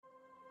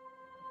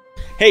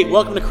Hey,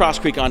 welcome to Cross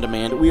Creek On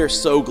Demand. We are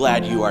so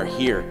glad you are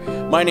here.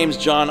 My name's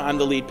John. I'm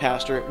the lead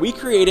pastor. We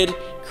created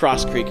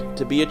Cross Creek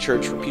to be a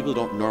church for people who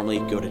don't normally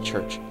go to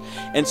church.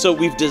 And so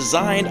we've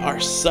designed our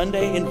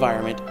Sunday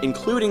environment,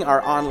 including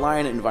our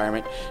online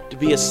environment, to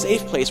be a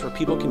safe place where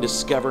people can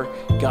discover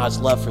God's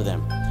love for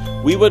them.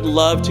 We would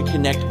love to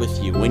connect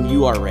with you when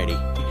you are ready.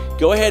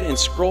 Go ahead and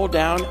scroll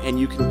down and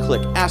you can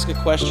click Ask a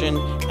Question,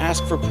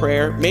 Ask for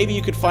Prayer. Maybe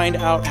you could find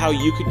out how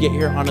you could get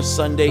here on a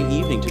Sunday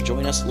evening to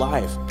join us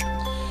live.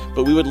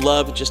 But we would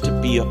love just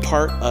to be a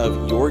part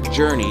of your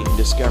journey in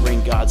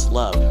discovering God's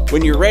love.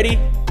 When you're ready,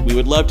 we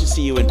would love to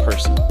see you in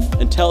person.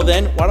 Until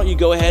then, why don't you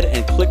go ahead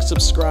and click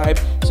subscribe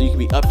so you can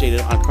be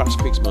updated on Cross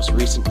Creek's most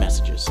recent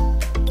messages.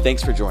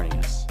 Thanks for joining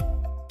us.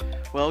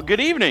 Well,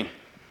 good evening.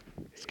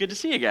 It's good to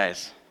see you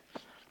guys.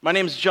 My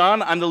name's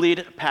John. I'm the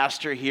lead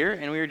pastor here,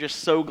 and we are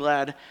just so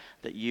glad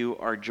that you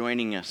are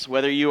joining us.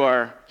 Whether you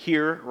are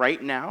here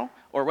right now,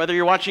 or whether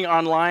you're watching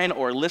online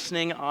or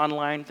listening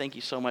online, thank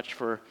you so much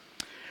for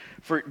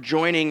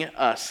joining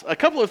us. A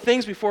couple of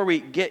things before we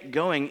get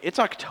going. It's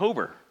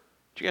October.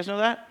 Do you guys know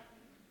that?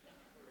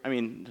 I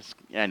mean,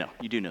 I know,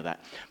 you do know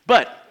that.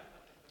 But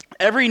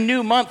every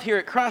new month here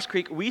at Cross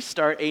Creek, we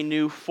start a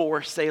new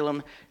For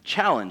Salem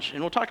challenge.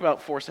 And we'll talk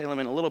about For Salem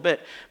in a little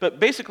bit. But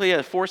basically,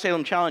 a For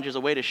Salem challenge is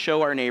a way to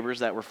show our neighbors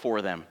that we're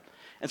for them.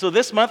 And so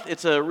this month,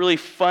 it's a really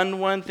fun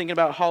one, thinking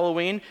about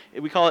Halloween.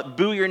 We call it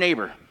Boo Your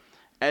Neighbor.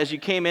 As you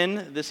came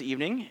in this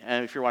evening,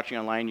 if you're watching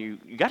online, you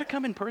got to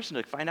come in person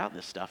to find out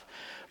this stuff.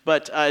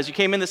 But as you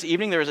came in this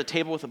evening, there was a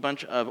table with a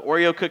bunch of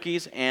Oreo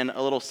cookies and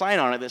a little sign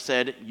on it that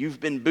said,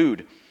 "You've been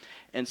booed."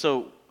 And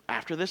so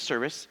after this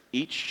service,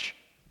 each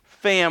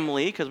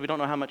family, because we don't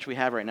know how much we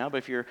have right now, but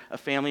if you're a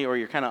family or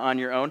you're kind of on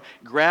your own,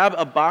 grab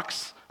a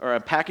box or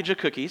a package of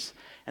cookies,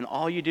 and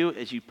all you do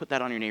is you put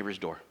that on your neighbor's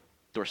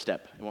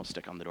doorstep. It won't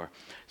stick on the door.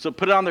 So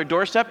put it on their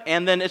doorstep,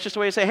 and then it's just a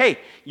way to say, "Hey,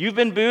 you've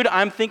been booed.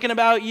 I'm thinking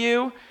about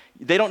you."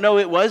 They don't know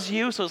it was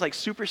you, so it's like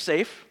super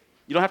safe.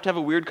 You don't have to have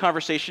a weird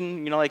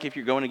conversation, like if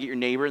you're going to get your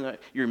neighbor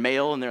your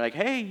mail and they're like,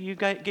 "Hey, you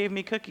gave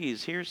me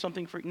cookies. Here's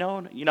something for you."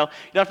 No, you don't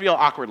have to be all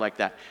awkward like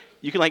that.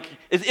 You can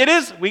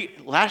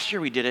last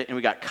year we did it and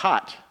we got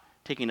caught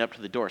taking it up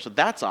to the door, so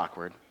that's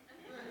awkward.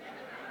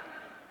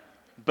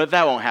 But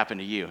that won't happen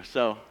to you.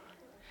 So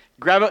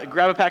grab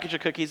a package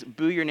of cookies,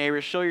 boo your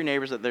neighbors, show your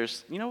neighbors that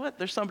there's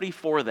somebody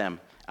for them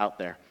out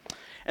there.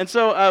 And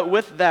so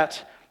with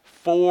that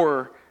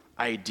for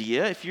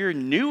idea, if you're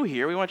new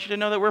here, we want you to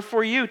know that we're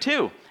for you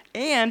too.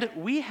 And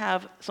we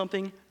have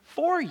something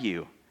for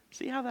you.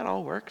 See how that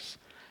all works?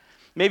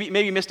 Maybe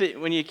you missed it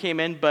when you came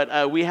in,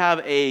 but we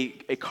have a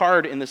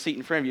card in the seat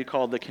in front of you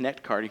called the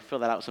Connect card. You can fill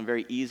that out with some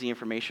very easy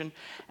information.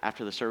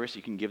 After the service,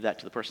 you can give that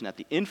to the person at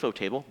the info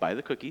table, buy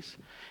the cookies,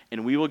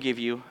 and we will give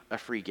you a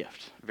free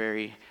gift.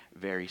 Very,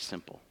 very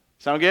simple.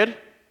 Sound good?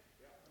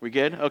 We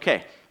good?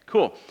 Okay,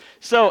 cool.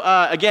 So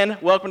again,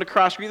 welcome to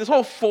Cross Creek. This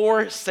whole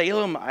For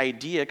Salem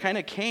idea kind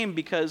of came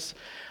because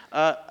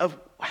of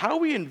how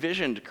we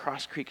envisioned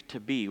Cross Creek to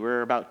be.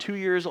 We're about 2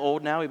 years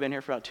old now. We've been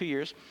here for about 2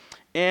 years.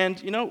 And,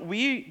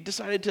 we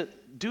decided to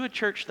do a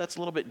church that's a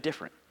little bit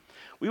different.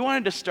 We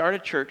wanted to start a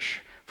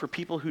church for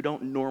people who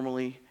don't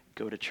normally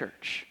go to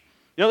church.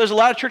 There's a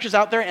lot of churches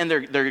out there, and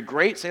they're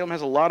great. Salem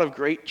has a lot of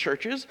great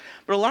churches.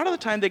 But a lot of the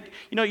time,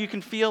 you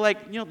can feel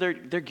like,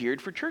 they're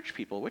geared for church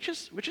people, which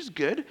is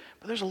good.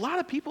 But there's a lot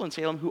of people in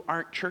Salem who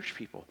aren't church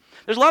people.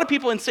 There's a lot of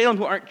people in Salem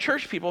who aren't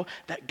church people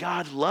that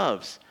God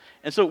loves.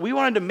 And so we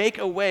wanted to make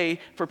a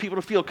way for people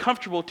to feel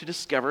comfortable to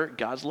discover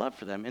God's love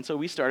for them. And so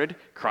we started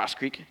Cross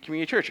Creek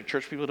Community Church, a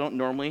church people don't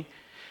normally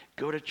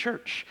go to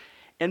church.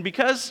 And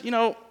because,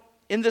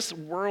 in this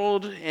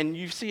world, and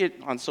you see it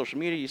on social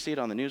media, you see it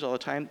on the news all the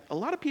time, a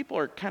lot of people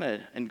are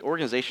and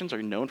organizations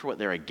are known for what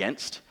they're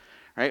against,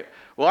 right?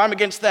 Well, I'm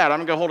against that. I'm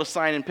going to hold a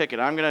sign and picket.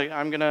 I'm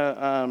going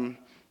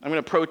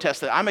to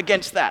protest that. I'm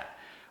against that.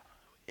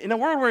 In a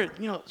world where,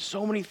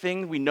 so many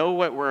things, we know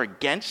what we're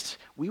against,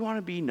 we want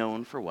to be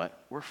known for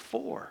what we're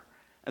for.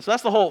 And so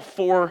that's the whole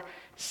For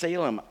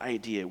Salem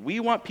idea.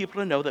 We want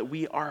people to know that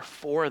we are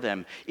for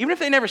them. Even if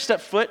they never step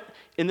foot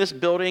in this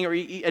building or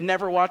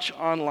never watch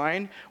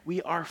online,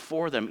 we are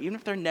for them, even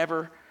if they're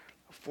never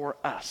for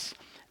us.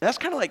 And that's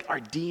kind of like our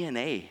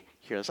DNA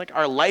here. It's like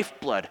our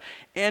lifeblood.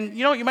 And,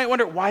 you might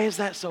wonder, why is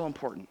that so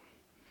important?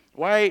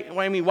 Why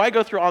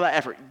go through all that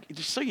effort?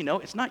 Just so you know,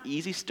 it's not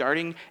easy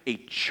starting a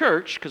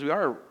church, because we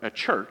are a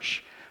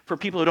church, for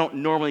people who don't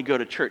normally go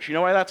to church. You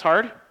know why that's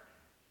hard?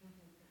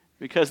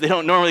 Because they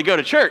don't normally go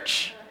to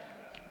church,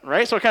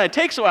 right? So it kind of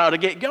takes a while to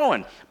get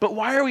going. But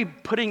why are we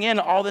putting in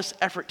all this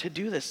effort to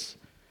do this?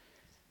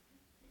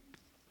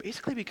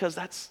 Basically because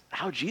that's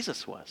how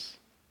Jesus was.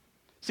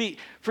 See,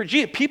 for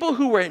people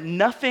who were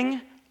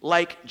nothing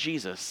like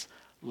Jesus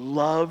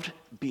loved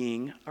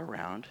being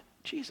around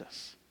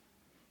Jesus.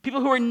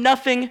 People who are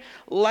nothing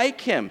like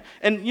him.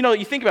 And,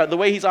 you think about it, the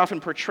way he's often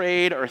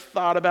portrayed or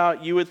thought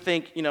about, you would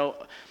think,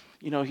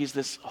 he's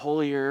this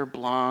holier,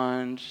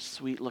 blonde,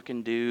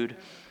 sweet-looking dude.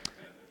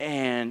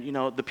 And,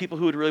 the people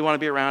who would really want to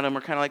be around him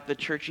are kind of like the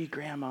churchy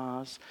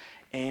grandmas.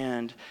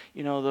 and,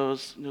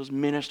 those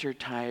minister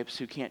types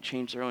who can't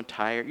change their own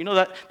tire.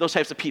 Those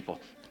types of people.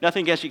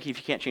 Nothing against you if you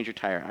can't change your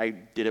tire. I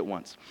did it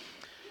once.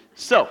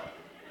 So,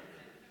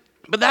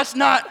 but that's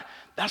not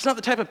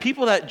the type of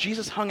people that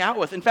Jesus hung out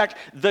with. In fact,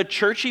 the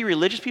churchy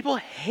religious people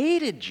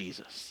hated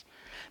Jesus.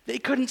 They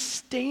couldn't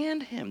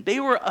stand him. They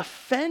were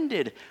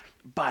offended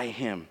by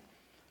him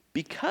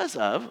because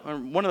of, or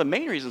one of the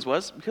main reasons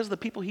was, because of the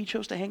people he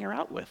chose to hang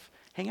out with.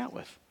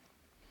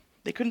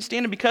 They couldn't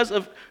stand him because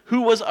of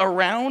who was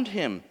around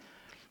him.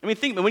 I mean,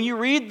 think, when you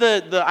read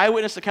the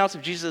eyewitness accounts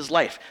of Jesus'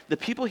 life, the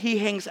people he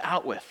hangs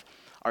out with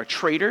are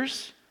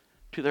traitors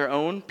to their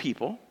own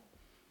people,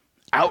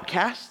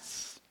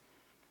 outcasts,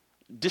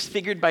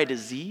 disfigured by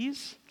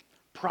disease,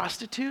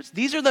 prostitutes.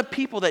 These are the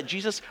people that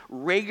Jesus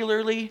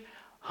regularly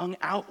hung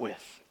out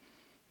with.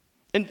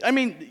 And I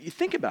mean, you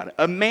think about it.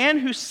 A man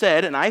who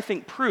said, and I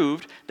think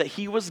proved, that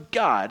he was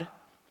God,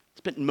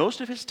 spent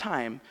most of his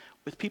time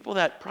with people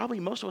that probably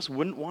most of us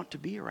wouldn't want to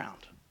be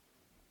around.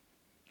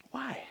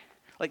 Why?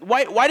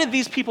 Why did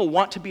these people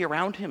want to be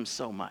around him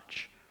so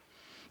much?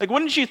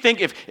 Wouldn't you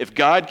think if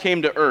God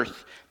came to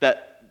earth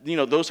that,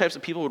 those types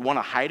of people would want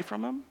to hide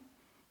from him?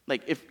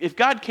 If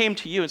God came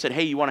to you and said,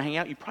 hey, you want to hang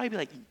out? You'd probably be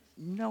like,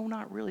 no,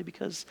 not really,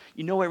 because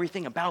you know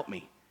everything about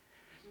me,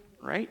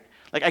 right?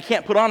 I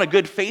can't put on a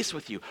good face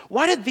with you.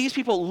 Why did these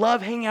people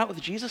love hanging out with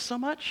Jesus so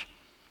much?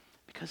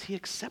 Because he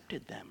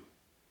accepted them.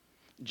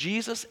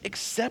 Jesus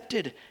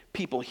accepted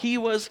people. He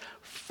was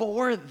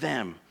for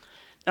them.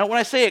 Now, when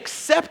I say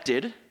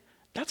accepted,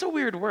 that's a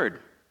weird word.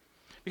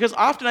 Because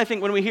often I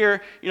think when we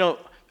hear,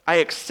 I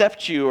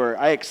accept you or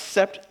I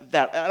accept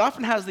that, it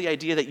often has the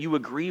idea that you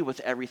agree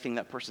with everything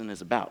that person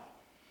is about,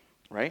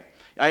 right?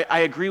 I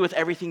agree with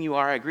everything you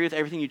are. I agree with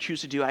everything you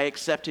choose to do. I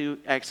accept you.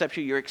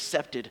 You're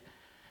accepted.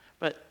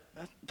 But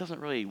that doesn't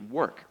really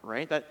work,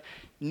 right? That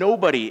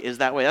nobody is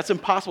that way. That's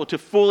impossible to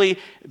fully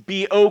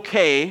be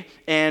okay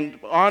and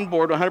on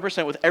board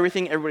 100% with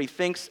everything everybody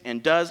thinks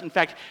and does. In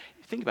fact,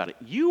 think about it.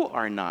 You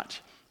are not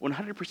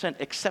 100%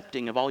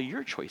 accepting of all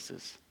your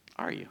choices,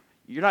 are you?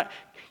 You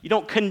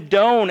don't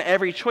condone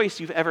every choice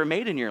you've ever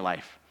made in your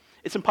life.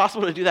 It's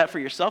impossible to do that for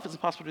yourself. It's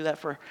impossible to do that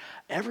for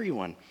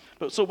everyone.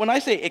 So when I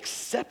say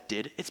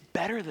accepted, it's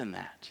better than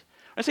that.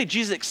 When I say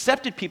Jesus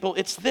accepted people,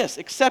 it's this,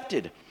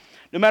 accepted.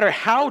 No matter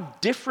how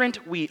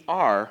different we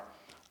are,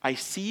 I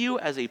see you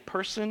as a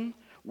person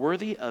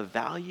worthy of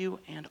value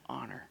and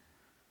honor.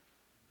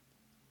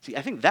 See,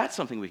 I think that's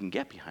something we can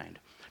get behind.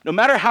 No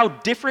matter how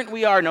different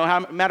we are,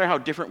 no matter how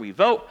different we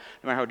vote,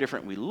 no matter how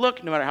different we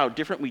look, no matter how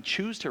different we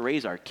choose to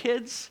raise our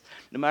kids,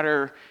 no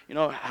matter,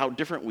 how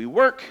different we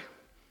work,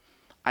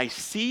 I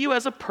see you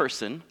as a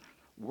person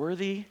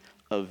worthy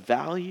of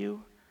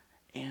value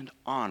and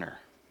honor.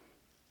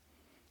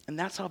 And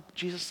that's how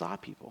Jesus saw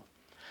people.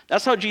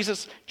 That's how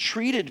Jesus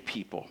treated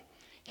people.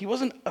 He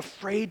wasn't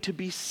afraid to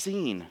be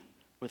seen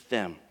with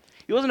them.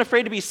 He wasn't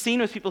afraid to be seen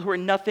with people who were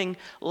nothing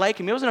like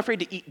him. He wasn't afraid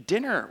to eat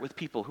dinner with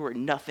people who were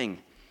nothing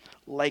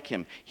like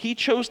him. He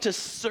chose to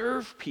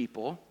serve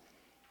people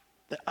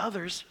that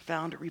others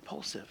found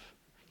repulsive.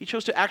 He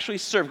chose to actually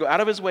serve, go out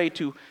of his way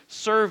to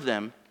serve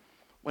them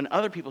when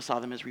other people saw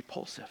them as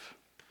repulsive.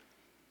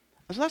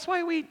 And so that's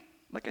why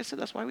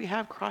that's why we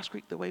have Cross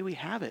Creek the way we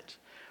have it.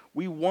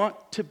 We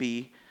want to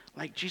be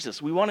like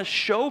Jesus. We want to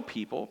show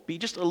people, be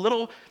just a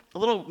little,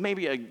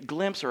 maybe a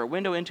glimpse or a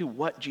window into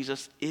what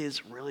Jesus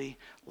is really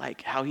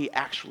like, how he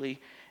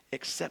actually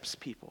accepts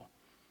people.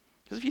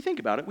 Because if you think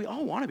about it, we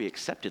all want to be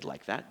accepted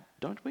like that,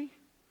 don't we?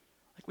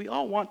 We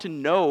all want to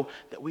know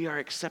that we are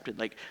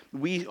accepted.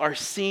 We are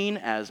seen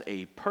as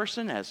a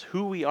person, as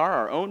who we are,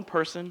 our own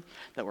person,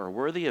 that we're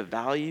worthy of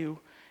value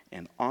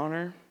and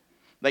honor.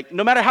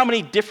 No matter how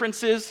many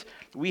differences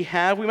we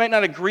have, we might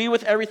not agree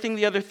with everything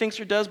the other thinks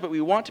or does, but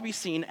we want to be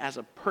seen as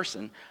a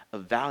person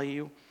of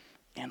value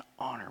and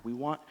honor. We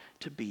want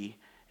to be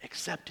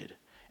accepted.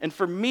 And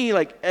for me,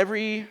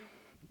 every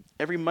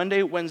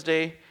Monday,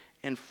 Wednesday,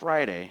 and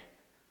Friday,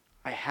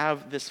 I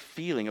have this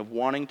feeling of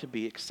wanting to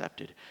be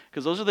accepted.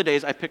 Because those are the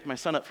days I picked my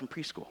son up from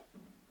preschool.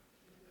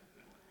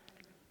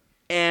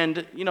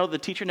 And, the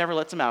teacher never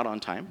lets him out on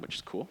time, which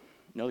is cool.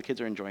 The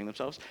kids are enjoying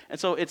themselves. And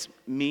so it's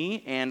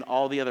me and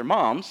all the other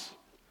moms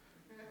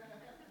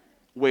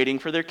waiting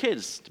for their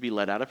kids to be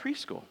let out of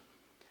preschool.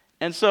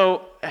 And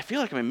so I feel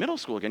like I'm in middle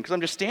school again because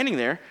I'm just standing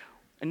there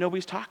and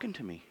nobody's talking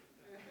to me.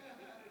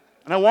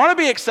 And I want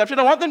to be accepted.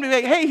 I want them to be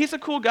like, hey, he's a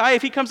cool guy.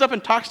 If he comes up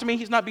and talks to me,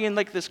 he's not being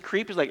like this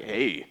creep. He's like,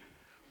 hey.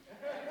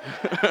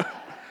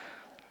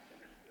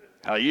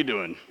 How you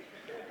doing?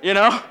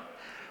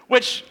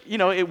 Which,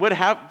 it would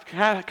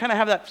kind of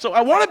have that. So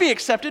I want to be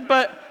accepted,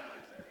 but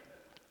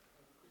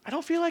I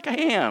don't feel like I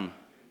am.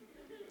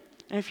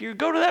 And if you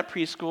go to that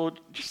preschool,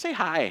 just say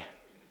hi.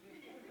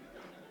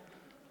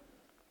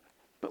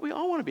 But we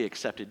all want to be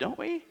accepted, don't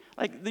we?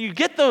 You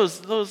get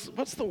those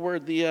what's the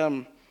word?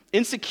 The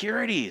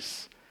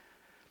insecurities.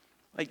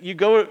 You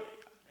go,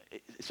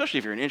 especially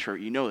if you're an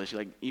introvert, you know this.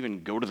 You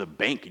even go to the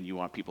bank and you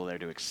want people there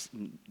to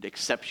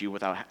accept you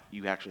without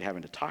you actually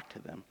having to talk to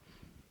them.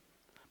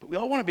 But we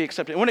all want to be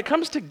accepted. And when it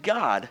comes to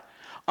God,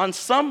 on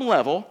some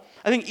level,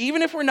 I think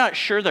even if we're not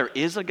sure there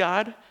is a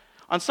God,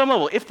 on some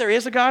level, if there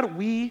is a God,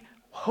 we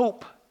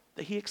hope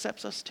that he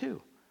accepts us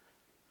too.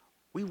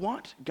 We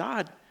want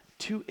God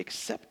to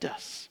accept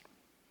us.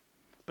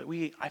 But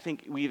I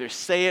think we either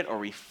say it or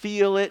we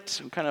feel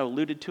it. We kind of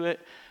alluded to it.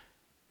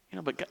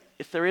 But God,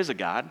 if there is a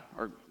God,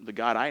 or the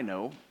God I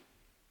know,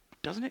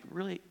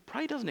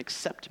 probably doesn't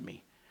accept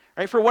me.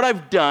 Right? For what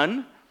I've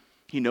done,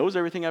 he knows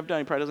everything I've done.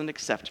 He probably doesn't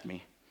accept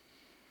me.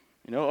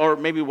 Or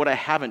maybe what I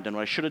haven't done,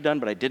 what I should have done,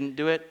 but I didn't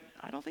do it.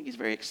 I don't think he's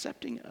very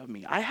accepting of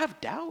me. I have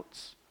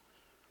doubts.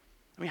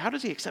 How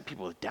does he accept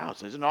people with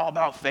doubts? Isn't it all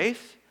about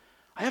faith?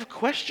 I have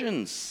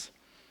questions.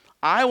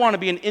 I want to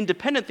be an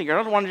independent thinker.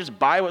 I don't want to just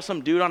buy what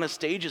some dude on a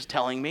stage is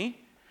telling me.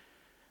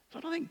 So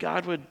I don't think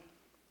God would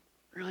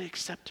really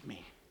accept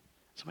me.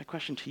 So my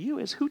question to you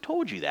is, who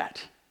told you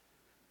that?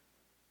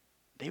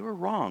 They were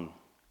wrong.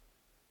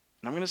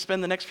 And I'm going to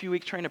spend the next few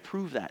weeks trying to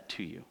prove that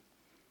to you.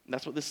 And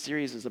that's what this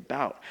series is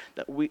about.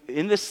 That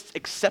in this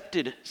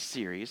accepted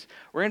series,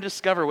 we're going to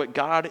discover what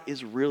God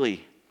is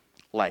really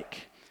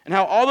like. And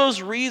how all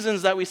those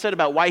reasons that we said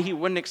about why he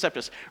wouldn't accept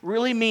us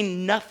really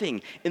mean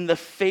nothing in the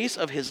face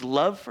of his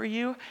love for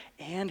you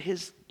and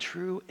his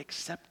true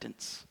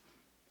acceptance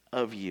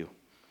of you.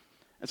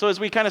 And so as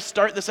we kind of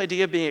start this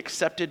idea of being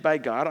accepted by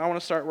God, I want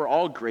to start where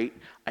all great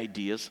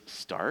ideas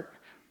start,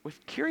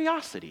 with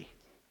curiosity.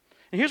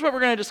 And here's what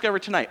we're going to discover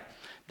tonight,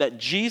 that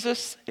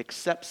Jesus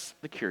accepts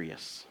the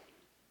curious.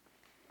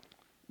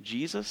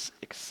 Jesus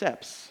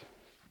accepts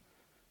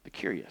the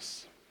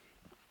curious.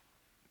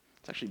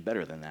 It's actually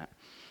better than that.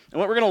 And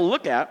what we're going to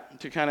look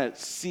at to kind of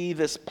see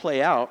this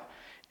play out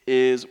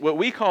is what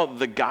we call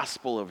the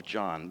Gospel of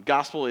John.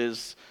 Gospel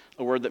is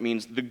a word that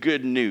means the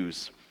good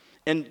news.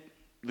 And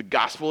the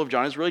Gospel of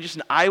John is really just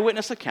an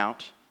eyewitness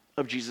account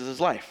of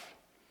Jesus' life.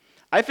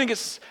 I think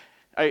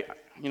I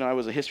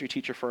was a history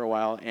teacher for a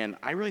while, and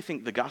I really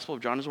think the Gospel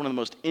of John is one of the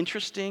most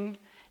interesting,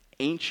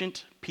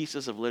 ancient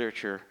pieces of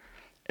literature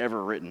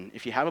ever written.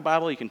 If you have a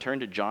Bible, you can turn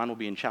to John. We'll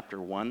be in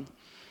chapter 1.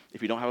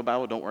 If you don't have a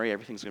Bible, don't worry.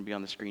 Everything's going to be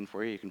on the screen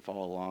for you. You can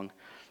follow along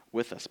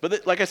with us.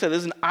 But like I said, this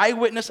is an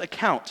eyewitness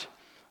account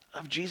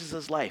of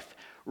Jesus' life,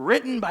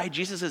 written by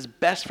Jesus'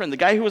 best friend, the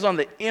guy who was on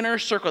the inner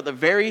circle at the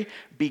very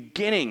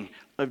beginning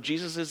of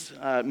Jesus'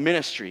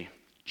 ministry,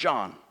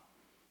 John,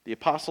 the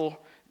Apostle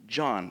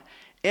John.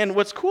 And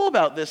what's cool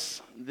about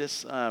this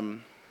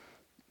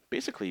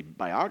basically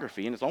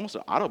biography, and it's almost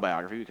an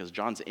autobiography because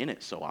John's in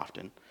it so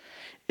often,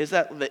 is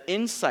that the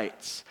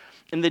insights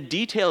and the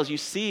details you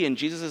see in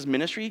Jesus'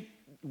 ministry,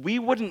 we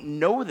wouldn't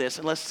know this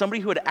unless somebody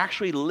who had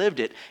actually lived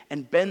it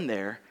and been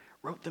there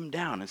wrote them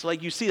down. And so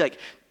you see,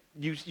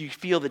 you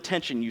feel the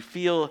tension, you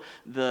feel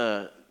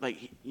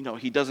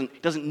he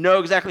doesn't know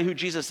exactly who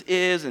Jesus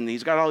is, and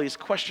he's got all these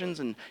questions,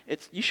 and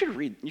you should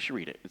read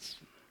it.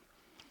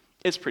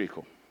 It's pretty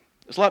cool.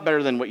 It's a lot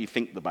better than what you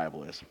think the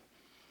Bible is.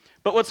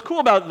 But what's cool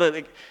about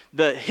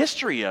the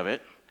history of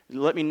it,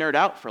 let me nerd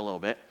out for a little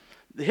bit.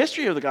 The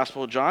history of the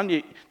Gospel of John,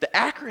 the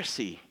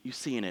accuracy you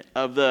see in it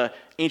of the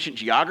ancient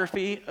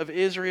geography of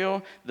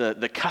Israel,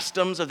 the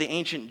customs of the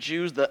ancient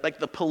Jews,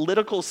 the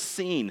political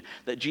scene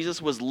that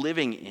Jesus was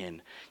living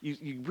in.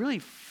 You really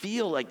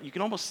feel like you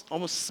can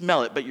almost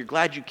smell it, but you're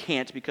glad you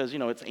can't because,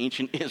 it's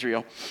ancient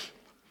Israel.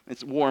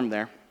 It's warm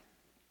there.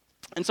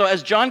 And so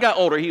as John got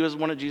older, he was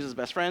one of Jesus'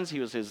 best friends. He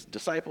was his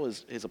disciple,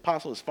 his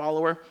apostle, his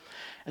follower.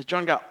 As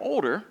John got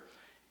older,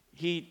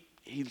 he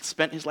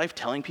spent his life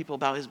telling people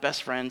about his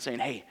best friend, saying,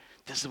 hey,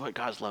 this is what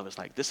God's love is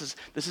like. This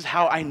is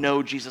how I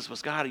know Jesus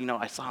was God.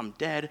 I saw him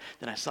dead,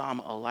 then I saw him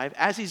alive.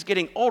 As he's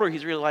getting older,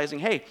 he's realizing,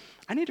 hey,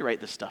 I need to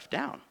write this stuff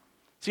down.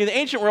 See, in the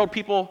ancient world,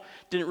 people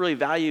didn't really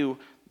value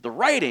the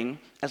writing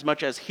as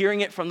much as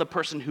hearing it from the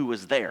person who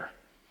was there.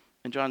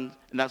 And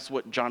that's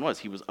what John was.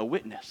 He was a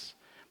witness.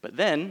 But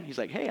then he's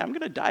like, hey, I'm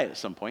going to die at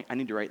some point. I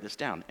need to write this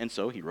down. And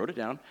so he wrote it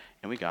down,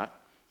 and we got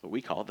what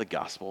we call the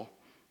Gospel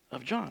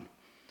of John.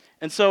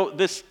 And so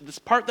this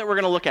part that we're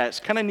going to look at is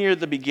kind of near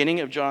the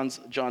beginning of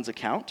John's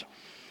account.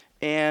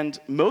 And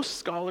most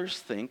scholars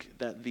think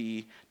that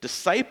the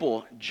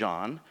disciple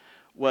John,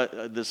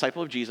 the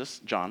disciple of Jesus,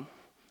 John,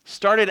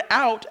 started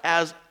out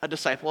as a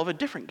disciple of a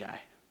different guy.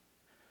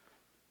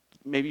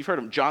 Maybe you've heard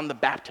of him, John the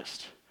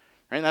Baptist.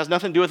 Right? And that has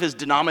nothing to do with his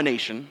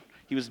denomination.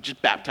 He was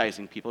just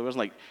baptizing people. It wasn't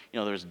like,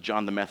 there was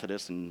John the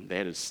Methodist, and they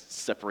had to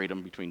separate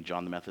them between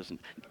John the Methodist and...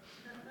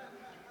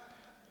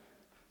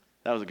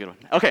 That was a good one.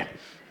 Okay.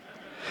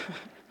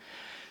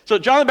 So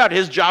John the Baptist,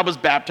 his job was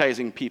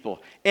baptizing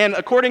people. And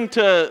according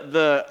to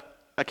the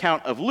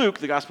account of Luke,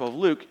 the Gospel of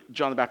Luke,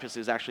 John the Baptist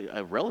is actually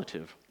a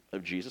relative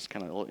of Jesus,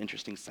 kind of a little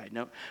interesting side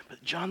note.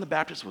 But John the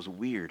Baptist was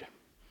weird.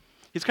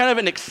 He's kind of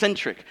an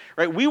eccentric,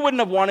 right? We wouldn't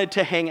have wanted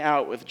to hang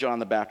out with John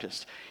the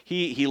Baptist.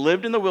 He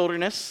lived in the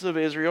wilderness of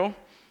Israel.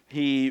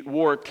 He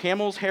wore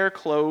camel's hair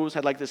clothes,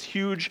 had this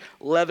huge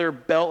leather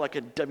belt like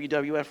a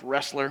WWF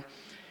wrestler.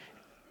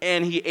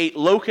 And he ate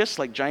locusts,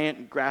 like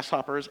giant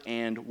grasshoppers,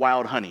 and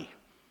wild honey.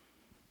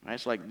 Right?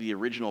 It's like the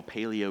original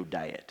paleo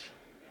diet.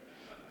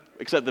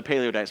 Except the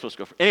paleo diet is supposed to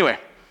go for... Anyway.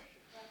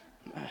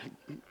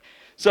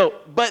 So,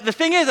 but the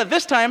thing is, at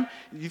this time,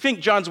 you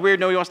think John's weird,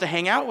 no, he wants to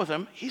hang out with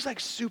him. He's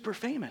like super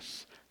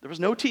famous. There was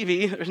no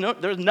TV,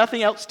 there was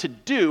nothing else to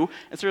do.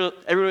 And so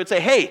everyone would say,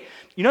 hey,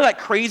 you know that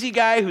crazy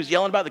guy who's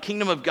yelling about the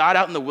kingdom of God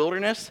out in the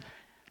wilderness?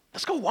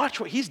 Let's go watch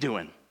what he's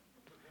doing.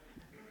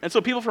 And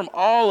so people from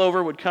all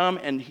over would come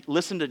and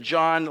listen to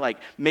John, like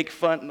make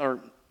fun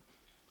or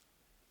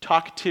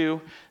talk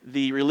to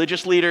the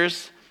religious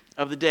leaders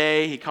of the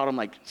day. He called them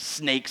like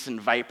snakes and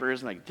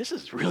vipers. And like, this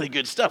is really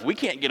good stuff. We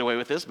can't get away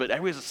with this, but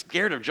everybody's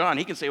scared of John.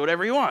 He can say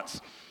whatever he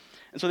wants.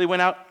 And so they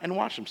went out and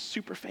watched him,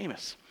 super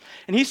famous.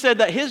 And he said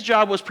that his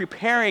job was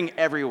preparing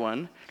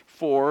everyone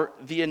for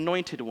the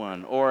anointed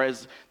one, or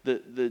as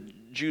the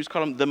Jews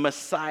called him, the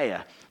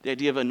Messiah, the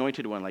idea of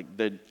anointed one. Like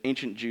the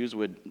ancient Jews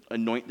would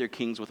anoint their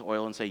kings with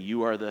oil and say,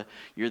 you're the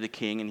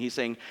king. And he's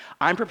saying,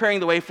 I'm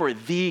preparing the way for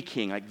the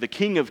king, like the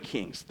King of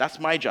Kings. That's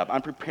my job.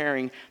 I'm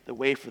preparing the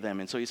way for them.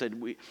 And so he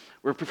said,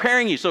 we're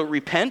preparing you. So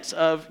repent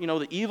of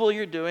the evil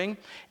you're doing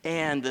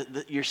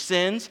and your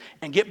sins,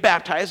 and get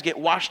baptized, get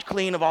washed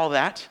clean of all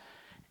that,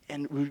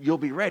 and you'll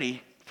be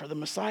ready for the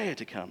Messiah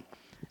to come.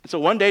 And so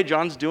one day,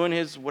 John's doing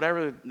his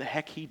whatever the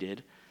heck he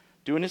did,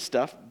 doing his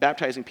stuff,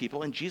 baptizing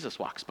people, and Jesus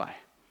walks by.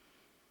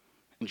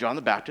 And John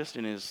the Baptist,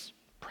 in his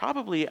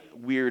probably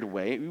weird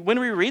way, when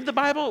we read the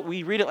Bible,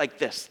 we read it like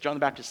this. John the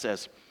Baptist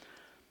says,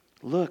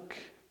 look,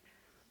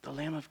 the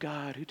Lamb of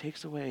God who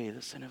takes away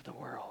the sin of the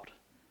world.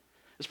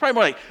 It's probably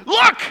more like,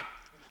 look,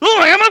 the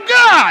Lamb of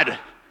God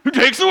who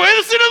takes away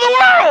the sin of the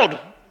world.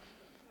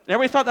 And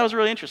everybody thought that was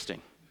really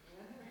interesting.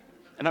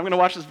 And I'm going to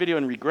watch this video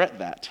and regret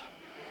that.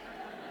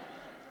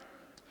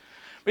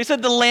 But he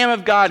said the Lamb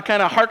of God,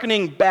 kind of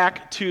hearkening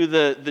back to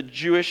the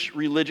Jewish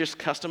religious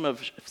custom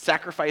of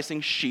sacrificing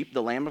sheep,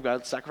 the Lamb of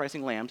God,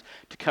 sacrificing lambs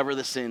to cover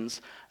the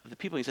sins of the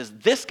people. He says,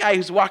 this guy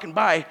who's walking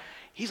by,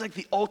 he's like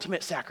the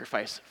ultimate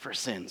sacrifice for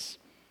sins.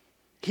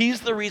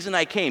 He's the reason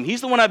I came.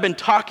 He's the one I've been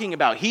talking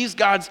about. He's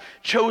God's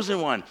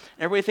chosen one.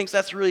 Everybody thinks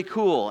that's really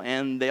cool,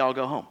 and they all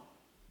go home.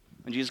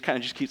 And Jesus kind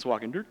of just keeps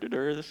walking,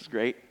 this is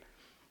great,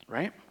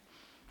 right?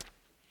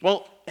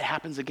 Well, it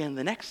happens again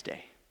the next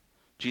day.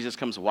 Jesus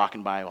comes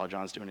walking by while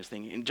John's doing his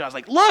thing, and John's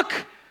like, look,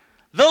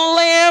 the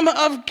Lamb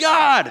of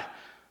God.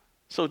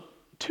 So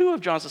 2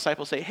 of John's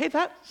disciples say, hey,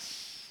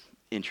 that's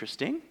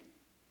interesting.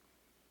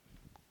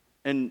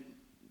 And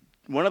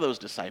one of those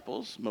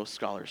disciples, most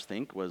scholars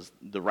think, was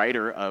the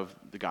writer of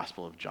the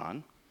Gospel of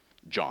John,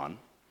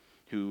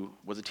 who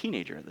was a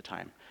teenager at the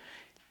time.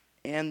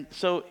 And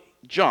so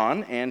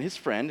John and his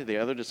friend, the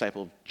other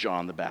disciple of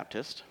John the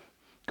Baptist,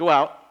 go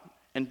out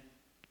and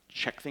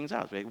check things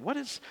out. What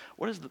is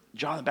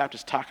John the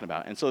Baptist talking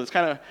about? And so it's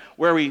kind of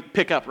where we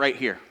pick up right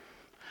here.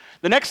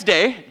 The next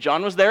day,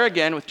 John was there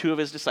again with 2 of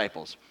his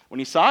disciples. When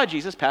he saw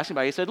Jesus passing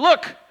by, he said,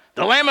 look,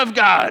 the Lamb of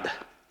God.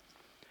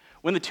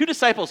 When the 2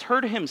 disciples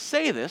heard him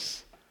say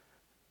this,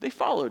 they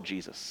followed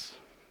Jesus.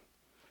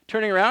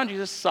 Turning around,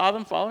 Jesus saw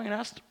them following and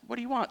asked, what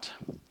do you want?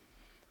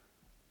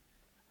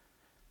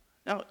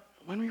 Now,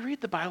 when we read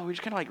the Bible, we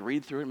just kind of like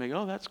read through it and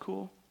go, oh, that's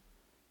cool.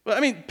 But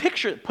I mean,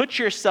 put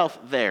yourself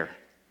there.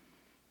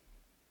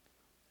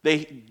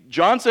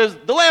 John says,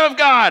 the Lamb of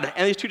God.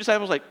 And these 2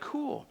 disciples are like,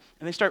 cool.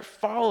 And they start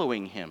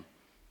following him.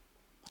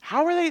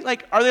 How are they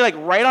like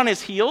right on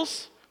his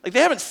heels? Like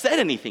they haven't said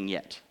anything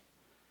yet.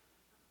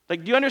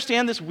 Like, do you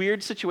understand this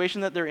weird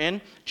situation that they're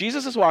in?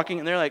 Jesus is walking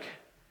and they're like,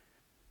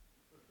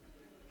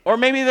 or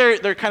maybe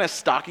they're kind of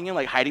stalking him,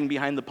 like hiding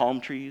behind the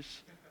palm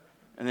trees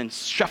and then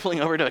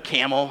shuffling over to a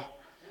camel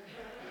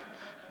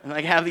and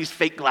like have these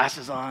fake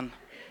glasses on.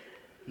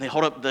 And they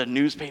hold up the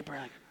newspaper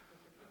like,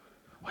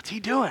 what's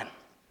he doing?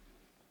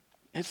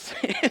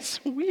 It's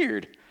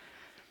weird.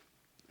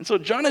 And so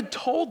John had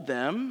told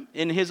them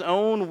in his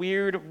own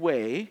weird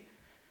way,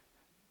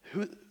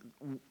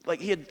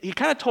 he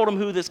kind of told them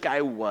who this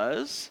guy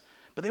was,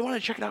 but they wanted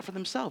to check it out for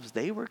themselves.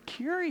 They were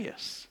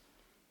curious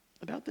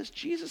about this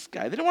Jesus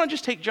guy. They didn't want to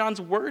just take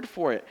John's word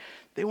for it.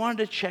 They wanted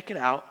to check it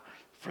out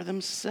for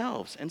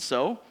themselves. And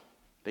so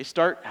they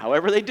start,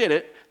 however they did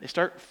it, they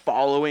start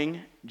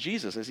following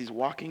Jesus as he's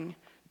walking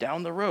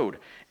down the road.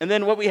 And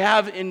then what we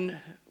have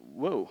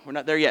we're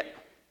not there yet.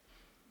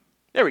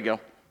 There we go.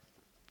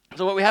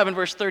 So what we have in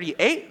verse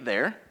 38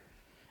 there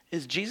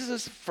is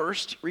Jesus'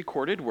 first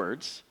recorded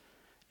words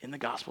in the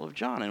Gospel of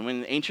John. And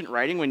when ancient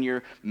writing, when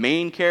your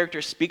main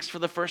character speaks for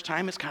the first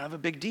time, it's kind of a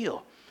big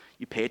deal.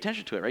 You pay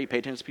attention to it, right? You pay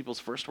attention to people's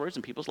first words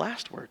and people's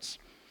last words.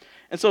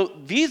 And so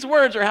these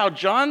words are how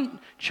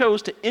John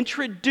chose to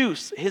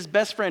introduce his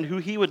best friend, who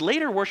he would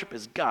later worship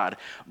as God.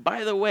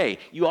 By the way,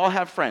 you all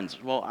have friends.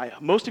 Well,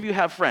 most of you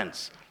have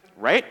friends,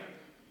 right?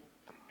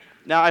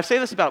 Now, I say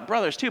this about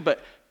brothers too,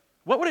 but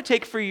what would it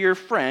take for your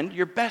friend,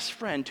 your best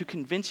friend, to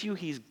convince you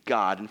he's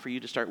God and for you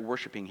to start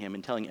worshiping him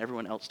and telling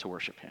everyone else to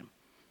worship him?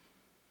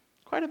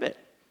 Quite a bit,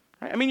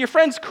 right? I mean, your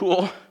friend's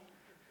cool.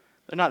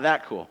 They're not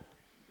that cool.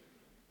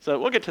 So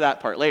we'll get to that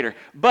part later.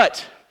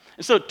 But,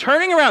 and so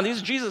turning around,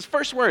 these are Jesus'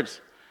 first words.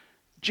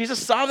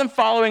 Jesus saw them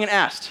following and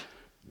asked,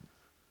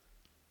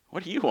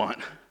 what do you want?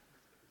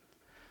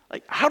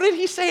 Like, how did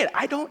he say it?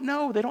 I don't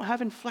know. They don't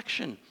have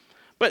inflection.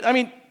 But, I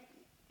mean,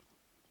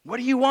 What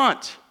do you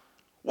want?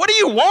 What do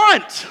you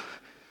want?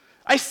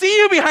 I see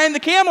you behind the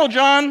camel,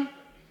 John.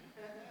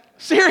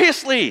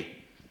 Seriously.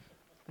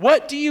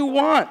 What do you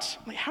want?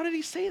 Like, how did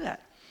he say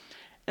that?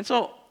 And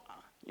so,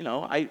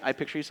 I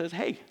picture he says,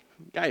 hey,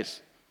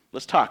 guys,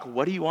 let's talk.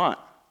 What do you want?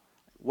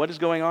 What is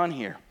going on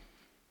here?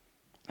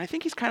 I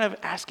think he's kind of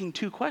asking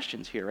two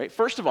questions here, right?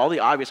 First of all, the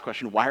obvious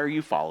question, why are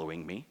you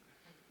following me?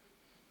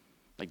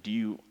 Like,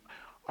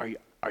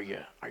 are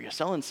you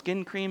selling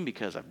skin cream?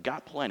 Because I've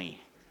got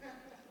plenty.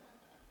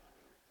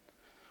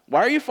 Why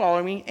are you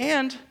following me?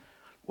 And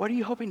what are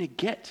you hoping to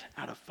get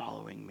out of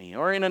following me?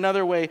 Or in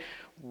another way,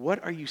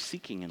 what are you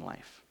seeking in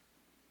life?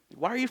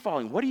 Why are you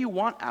following? What do you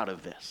want out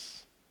of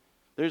this?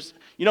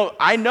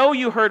 I know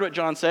you heard what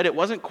John said. It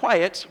wasn't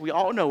quiet. We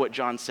all know what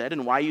John said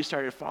and why you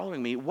started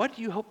following me. What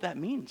do you hope that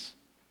means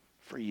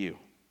for you?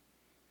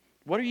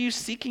 What are you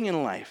seeking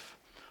in life?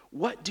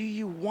 What do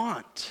you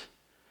want?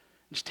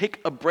 Just take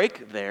a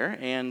break there,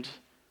 and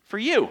for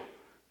you,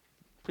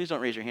 please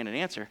don't raise your hand and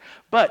answer,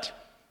 but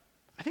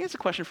I think it's a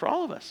question for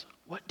all of us.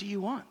 What do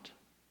you want?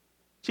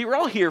 See, we're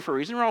all here for a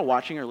reason. We're all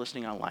watching or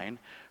listening online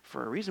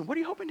for a reason. What are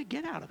you hoping to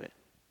get out of it?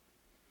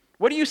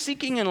 What are you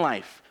seeking in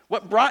life?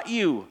 What brought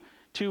you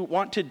to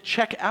want to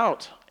check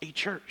out a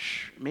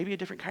church, maybe a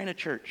different kind of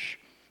church?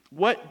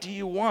 What do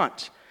you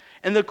want?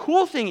 And the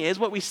cool thing is,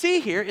 what we see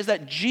here is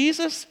that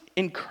Jesus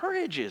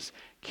encourages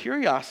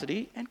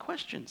curiosity and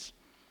questions.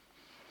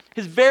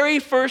 His very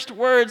first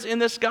words in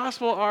this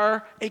gospel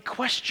are a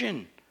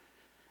question.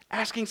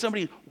 Asking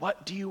somebody,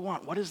 what do you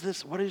want? What is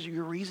this? What is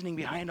your reasoning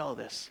behind all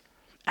this?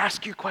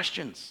 Ask your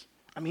questions.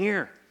 I'm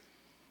here.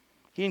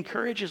 He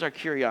encourages our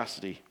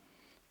curiosity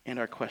and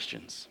our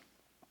questions.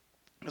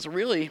 Because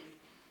really,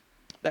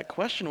 that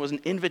question was an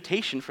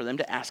invitation for them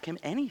to ask him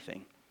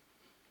anything.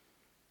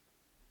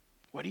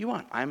 What do you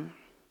want?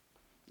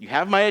 You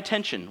have my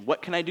attention.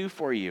 What can I do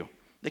for you?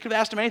 They could have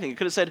asked him anything. They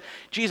could have said,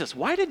 Jesus,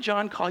 why did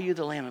John call you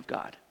the Lamb of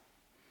God?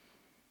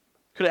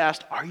 Could have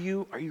asked, are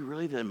you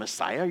really the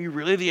Messiah? Are you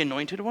really the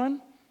anointed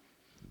one?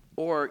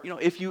 Or,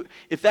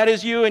 if that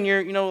is you and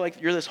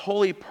you're this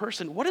holy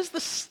person, what is the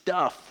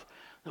stuff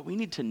that we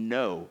need to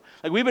know?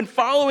 Like, we've been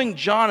following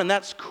John, and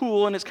that's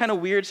cool, and it's kind of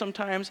weird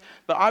sometimes,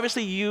 but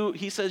obviously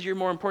he says you're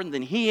more important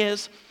than he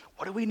is.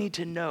 What do we need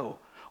to know?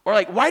 Or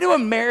like, why do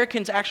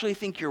Americans actually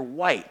think you're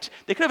white?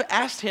 They could have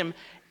asked him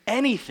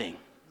anything.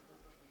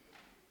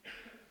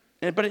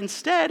 But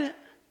instead,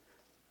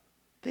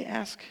 they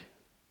ask,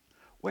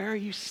 where are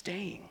you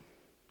staying?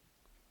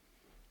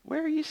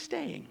 Where are you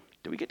staying?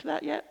 Did we get to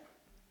that yet?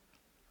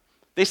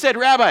 They said,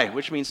 Rabbi,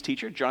 which means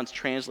teacher. John's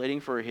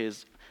translating for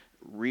his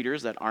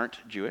readers that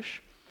aren't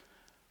Jewish.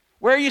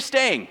 Where are you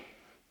staying?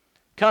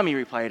 Come, he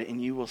replied,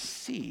 and you will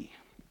see.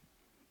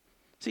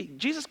 See,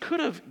 Jesus could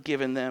have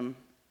given them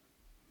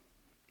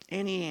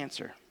any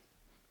answer.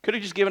 Could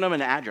have just given them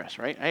an address,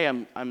 right? Hey,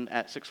 I'm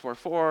at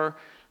 644,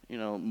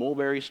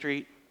 Mulberry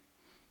Street.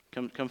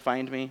 Come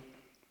find me.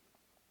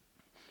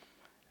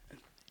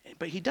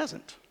 But he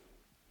doesn't.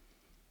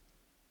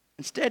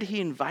 Instead, he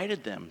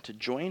invited them to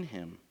join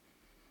him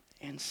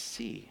and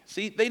see.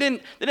 See, they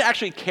didn't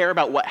actually care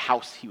about what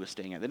house he was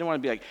staying at. They didn't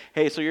want to be like,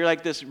 hey, so you're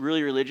like this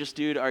really religious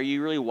dude. Are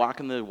you really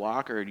walking the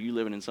walk, or are you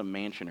living in some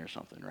mansion or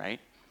something, right?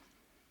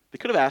 They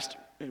could have asked.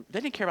 They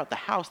didn't care about the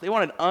house. They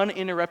wanted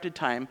uninterrupted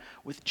time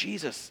with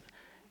Jesus.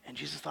 And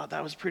Jesus thought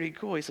that was pretty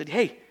cool. He said,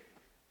 hey,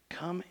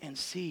 come and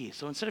see.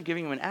 So instead of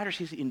giving them an address,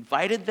 he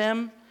invited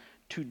them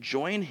to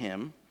join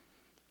him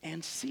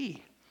and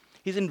see.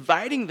 He's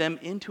inviting them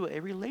into a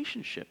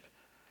relationship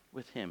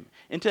with him,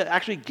 into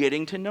actually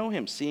getting to know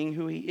him, seeing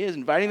who he is,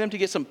 inviting them to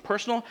get some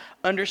personal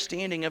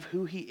understanding of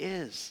who he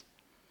is.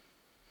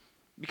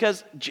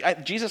 Because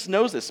Jesus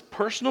knows this.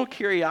 Personal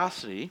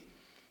curiosity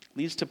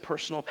leads to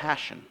personal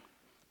passion.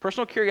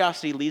 Personal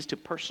curiosity leads to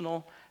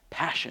personal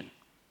passion.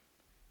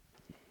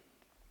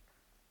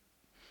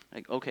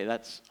 Like, okay,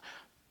 that's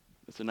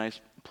a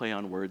nice play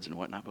on words and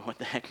whatnot, but what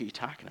the heck are you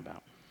talking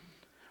about?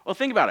 Well,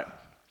 think about it.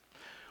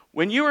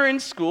 When you are in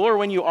school, or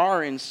when you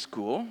are in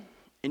school,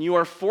 and you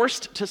are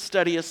forced to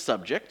study a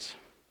subject,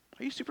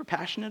 are you super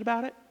passionate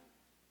about it?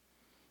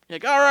 You're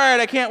like, all right,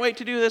 I can't wait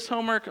to do this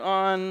homework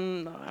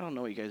on, I don't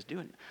know what you guys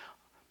do.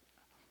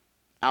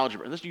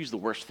 Algebra. Let's use the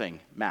worst thing,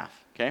 math,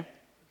 okay?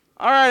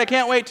 All right, I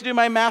can't wait to do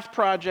my math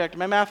project,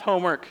 my math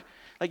homework.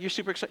 Like, you're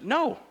super excited.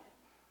 No,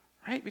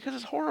 right? Because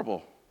it's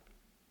horrible.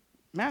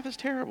 Math is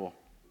terrible.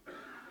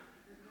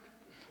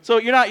 So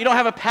you don't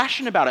have a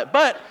passion about it.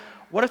 But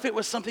what if it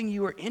was something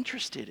you were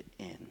interested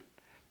in,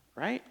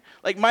 right?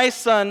 Like my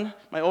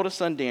oldest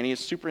son, Danny, is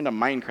super into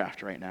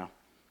Minecraft right now.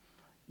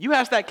 You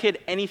ask that kid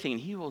anything,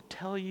 and he will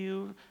tell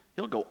you,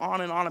 he'll go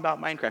on and on about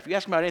Minecraft. You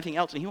ask him about anything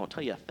else, and he won't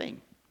tell you a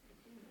thing.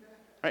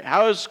 Right?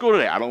 How was school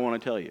today? I don't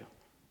want to tell you.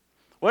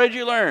 What did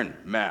you learn?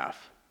 Math.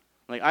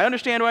 Like, I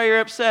understand why you're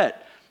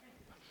upset.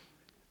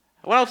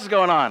 What else is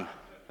going on?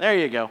 There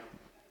you go.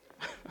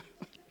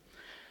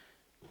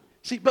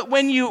 See, but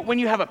when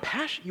you have a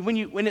passion,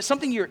 when it's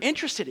something you're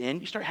interested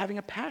in, you start having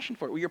a passion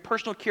for it. Well, your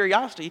personal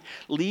curiosity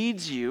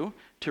leads you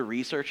to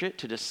research it,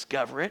 to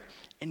discover it,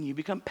 and you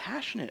become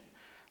passionate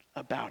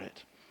about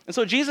it. And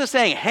so Jesus is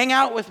saying, hang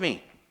out with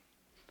me.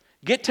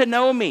 Get to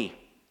know me.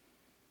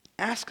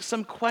 Ask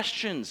some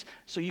questions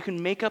so you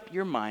can make up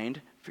your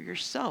mind for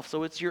yourself.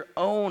 So it's your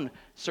own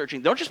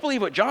searching. Don't just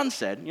believe what John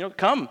said.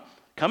 Come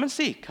and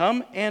see.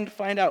 Come and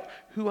find out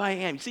who I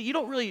am. You see,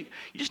 you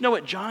just know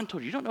what John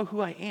told you. You don't know who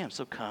I am.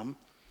 So come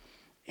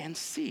and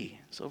see.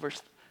 So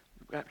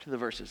back to the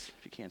verses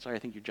if you can. Sorry, I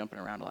think you're jumping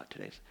around a lot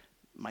today. It's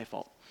my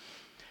fault.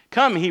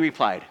 Come, he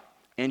replied,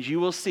 and you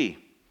will see.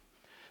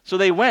 So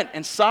they went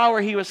and saw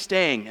where he was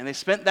staying, and they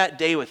spent that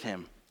day with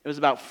him. It was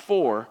about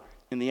 4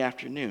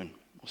 p.m.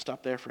 We'll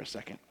stop there for a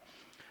second.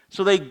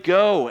 So they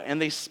go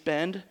and they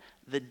spend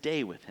the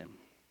day with him.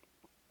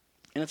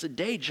 And it's a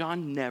day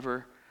John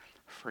never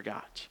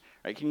forgot.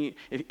 Right?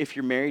 If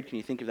you're married, can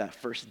you think of that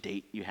first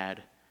date you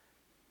had?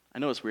 I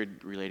know it's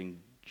weird relating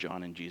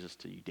John and Jesus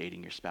to you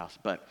dating your spouse,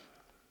 but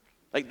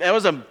that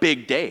was a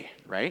big day,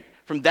 right?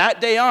 From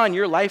that day on,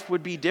 your life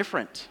would be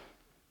different.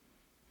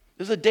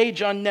 This is a day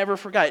John never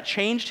forgot. It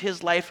changed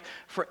his life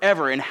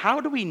forever. And how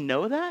do we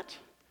know that?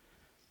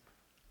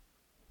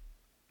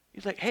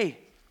 He's like, hey,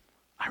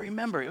 I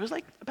remember. It was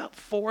about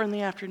 4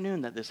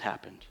 p.m. that this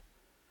happened.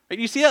 Right?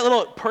 You see that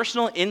little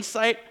personal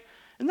insight?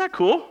 Isn't that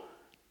cool?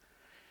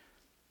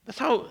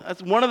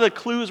 That's one of the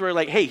clues where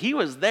hey, he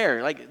was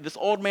there. This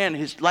old man,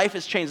 his life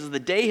has changed. This is the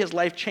day his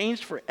life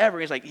changed forever.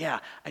 He's like, yeah,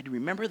 I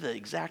remember the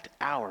exact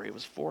hour. It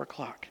was 4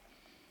 o'clock.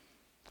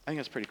 I think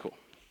that's pretty cool.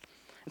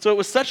 And so it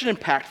was such an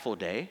impactful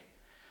day,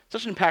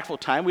 such an impactful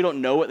time. We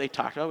don't know what they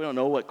talked about. We don't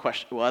know what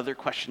other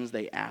questions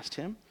they asked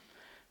him,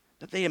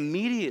 that they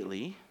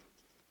immediately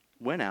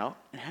went out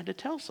and had to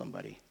tell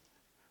somebody.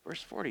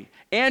 Verse 40.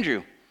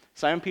 Andrew,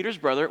 Simon Peter's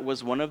brother,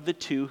 was one of the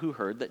 2 who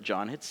heard that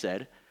John had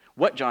said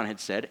what John had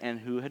said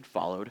and who had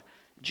followed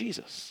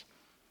Jesus.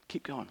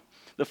 Keep going.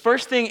 The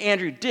first thing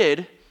Andrew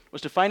did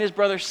was to find his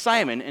brother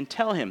Simon and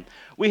tell him,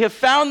 we have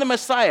found the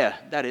Messiah,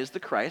 that is the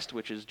Christ,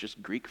 which is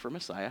just Greek for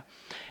Messiah,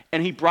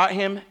 and he brought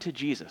him to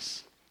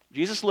Jesus.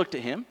 Jesus looked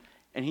at him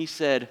and he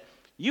said,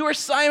 you are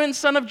Simon,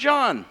 son of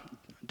John.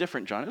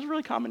 Different John. It was a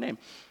really common name.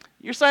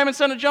 You're Simon,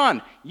 son of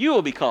John. You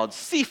will be called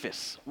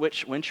Cephas,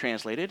 which when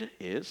translated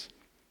is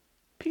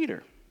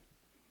Peter.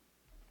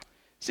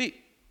 See,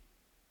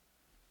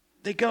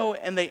 they go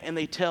and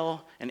they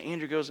tell, and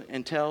Andrew goes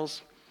and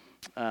tells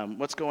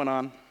what's going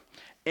on.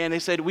 And they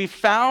said, we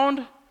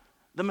found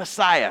the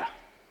Messiah,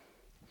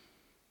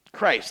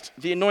 Christ,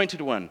 the anointed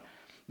one,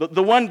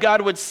 the one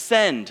God would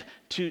send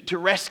to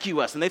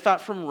rescue us. And they thought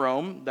from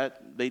Rome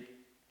that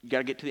you got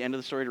to get to the end of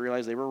the story to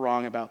realize they were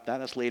wrong about that.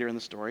 That's later in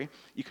the story.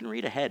 You can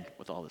read ahead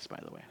with all this, by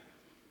the way.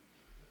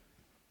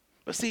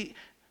 But see,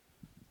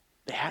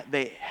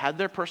 they had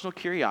their personal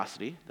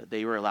curiosity, that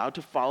they were allowed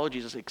to follow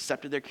Jesus,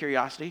 accepted their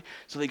curiosity,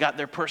 so they got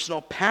their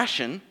personal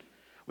passion,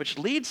 which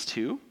leads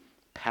to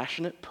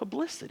passionate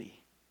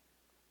publicity.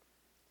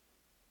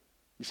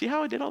 You see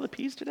how I did all the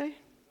P's today?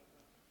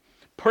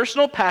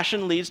 Personal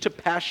passion leads to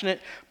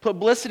passionate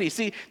publicity.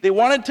 See, they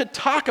wanted to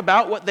talk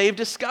about what they've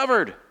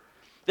discovered.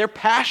 They're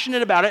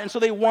passionate about it, and so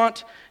they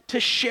want to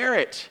share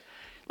it.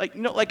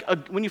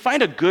 When you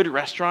find a good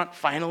restaurant,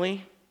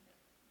 finally,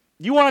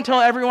 you want to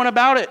tell everyone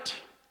about it.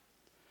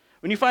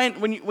 When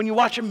you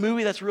watch a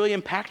movie that's really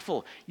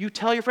impactful, you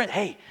tell your friend,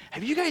 hey,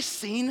 have you guys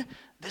seen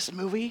this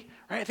movie?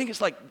 Right? I think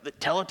it's like the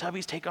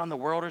Teletubbies take on the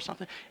world or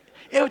something.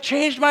 It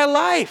changed my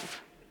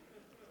life.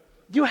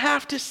 You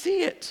have to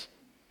see it.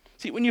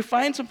 See, when you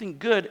find something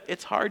good,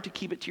 it's hard to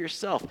keep it to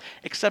yourself,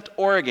 except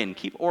Oregon.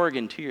 Keep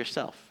Oregon to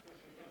yourself.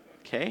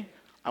 Okay?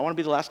 I want to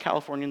be the last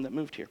Californian that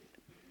moved here.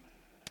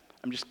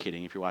 I'm just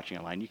kidding. If you're watching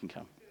online, you can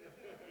come.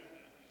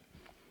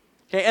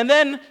 Okay, and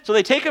then, so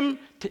they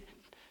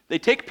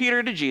take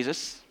Peter to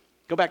Jesus.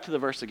 Go back to the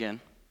verse again.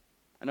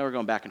 I know we're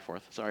going back and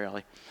forth. Sorry,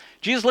 Ollie.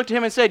 Jesus looked at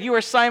him and said, you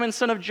are Simon,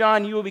 son of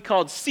John. You will be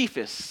called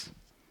Cephas.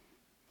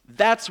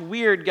 That's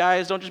weird,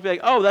 guys. Don't just be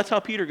like, oh, that's how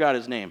Peter got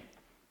his name.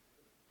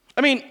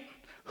 I mean,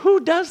 who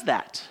does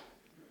that?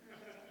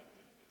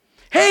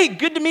 Hey,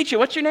 good to meet you.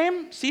 What's your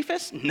name?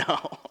 Cephas?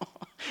 No,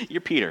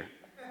 you're Peter.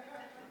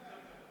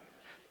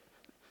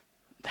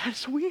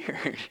 That's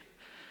weird.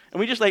 And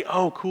we just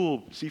oh,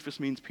 cool, Cephas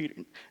means Peter.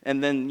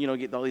 And then,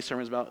 get all these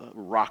sermons about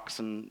rocks,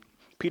 and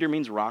Peter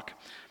means rock.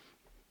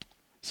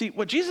 See,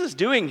 what Jesus is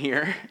doing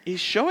here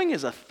is showing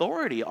his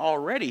authority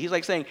already.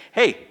 He's saying,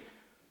 hey,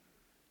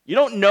 you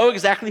don't know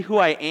exactly who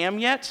I am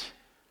yet,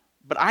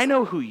 but I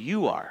know who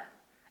you are.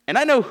 And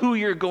I know who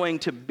you're going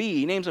to be.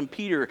 He names him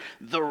Peter,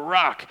 the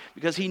rock,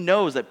 because he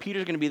knows that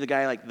Peter's going to be the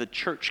guy the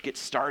church gets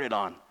started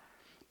on.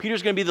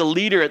 Peter's going to be the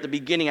leader at the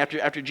beginning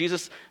after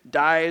Jesus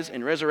dies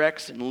and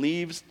resurrects and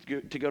leaves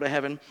to go to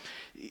heaven.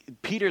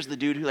 Peter's the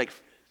dude who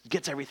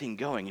gets everything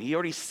going. And he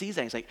already sees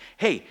that. He's like,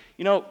 hey,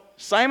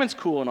 Simon's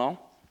cool and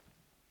all,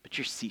 but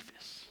you're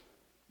Cephas.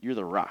 You're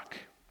the rock.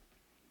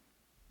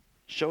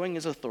 Showing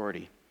his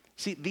authority.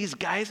 See, these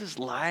guys'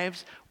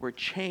 lives were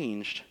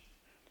changed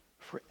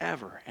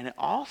forever. And it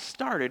all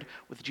started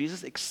with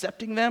Jesus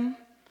accepting them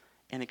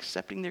and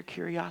accepting their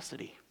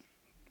curiosity.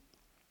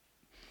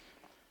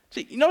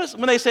 See, you notice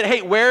when they said,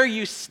 hey, where are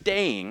you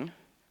staying?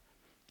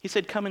 He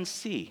said, come and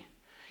see.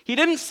 He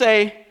didn't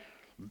say,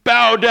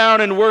 bow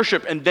down and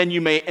worship, and then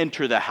you may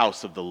enter the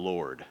house of the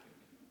Lord.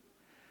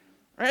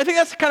 Right? I think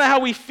that's kind of how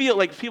we feel.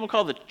 Like people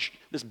call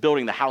this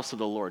building the house of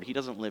the Lord. He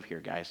doesn't live here,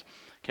 guys.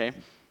 Okay?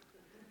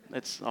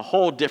 It's a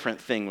whole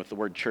different thing with the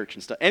word church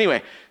and stuff.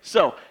 Anyway,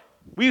 so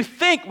we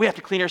think we have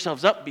to clean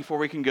ourselves up before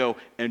we can go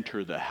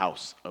enter the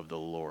house of the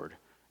Lord.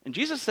 And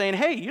Jesus is saying,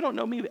 hey, you don't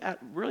know me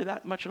really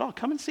that much at all.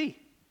 Come and see.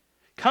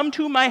 Come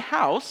to my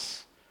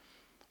house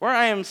where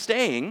I am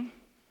staying,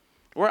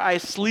 where I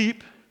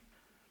sleep,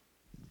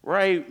 where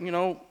I,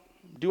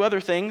 do other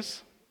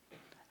things,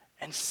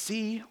 and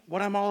see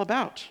what I'm all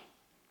about.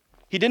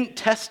 He didn't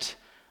test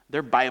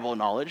their Bible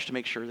knowledge to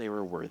make sure they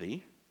were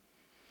worthy.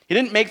 He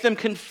didn't make them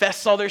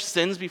confess all their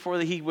sins before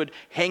he would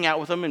hang out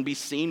with them and be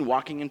seen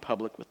walking in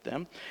public with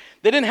them.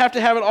 They didn't have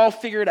to have it all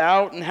figured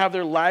out and have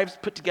their lives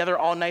put together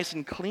all nice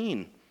and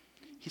clean.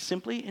 He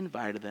simply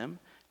invited them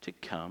to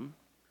come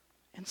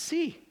and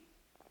see.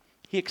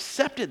 He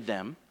accepted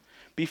them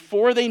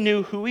before they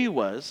knew who he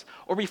was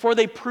or before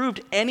they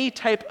proved any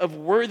type of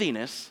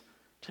worthiness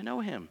to know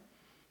him.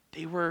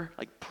 They were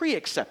like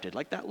pre-accepted,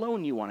 like that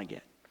loan you want to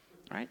get,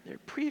 right? They're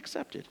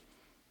pre-accepted.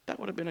 That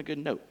would have been a good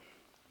note.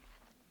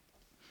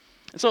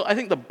 And so I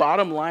think the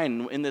bottom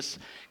line in this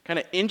kind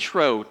of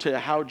intro to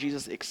how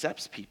Jesus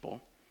accepts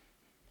people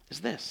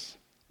is this.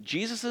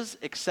 Jesus'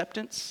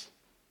 acceptance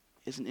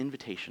is an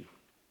invitation.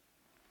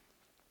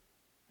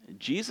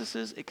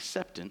 Jesus'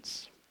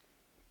 acceptance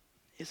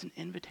is an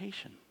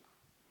invitation.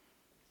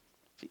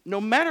 See, no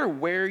matter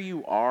where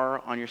you are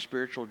on your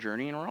spiritual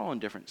journey, and we're all in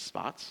different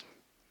spots,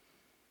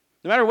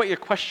 no matter what your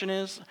question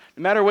is,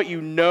 no matter what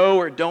you know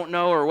or don't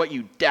know or what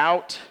you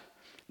doubt,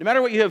 no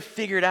matter what you have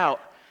figured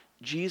out,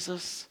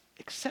 Jesus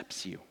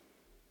accepts you.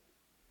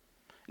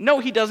 No,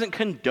 he doesn't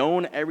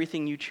condone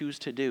everything you choose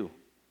to do,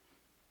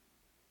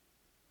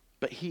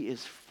 but he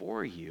is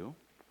for you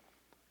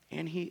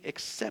and he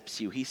accepts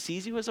you. He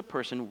sees you as a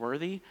person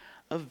worthy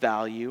of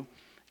value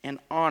and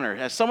honor,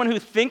 as someone who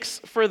thinks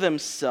for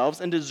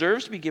themselves and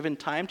deserves to be given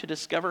time to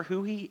discover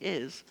who he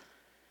is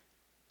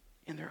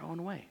in their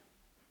own way.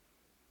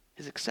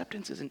 His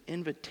acceptance is an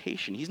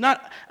invitation. He's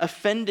not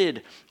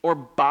offended or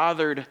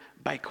bothered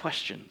by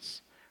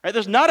questions. Right?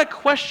 There's not a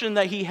question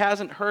that he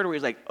hasn't heard where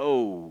he's like,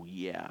 oh,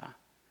 yeah,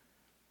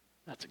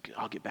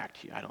 I'll get back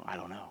to you. I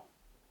don't know.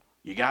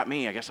 You got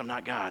me. I guess I'm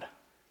not God.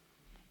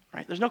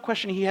 Right? There's no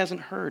question he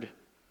hasn't heard.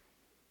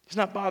 He's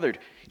not bothered.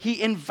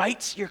 He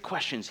invites your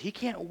questions. He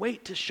can't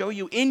wait to show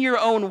you in your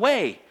own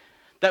way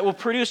that will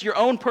produce your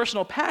own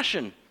personal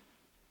passion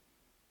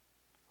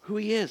who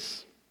he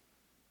is.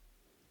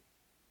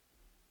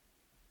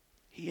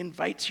 He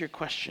invites your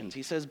questions.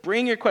 He says,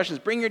 bring your questions,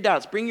 bring your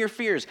doubts, bring your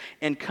fears,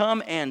 and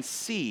come and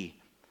see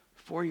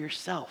for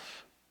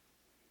yourself.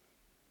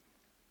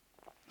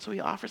 So he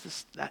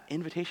offers that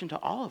invitation to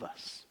all of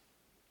us.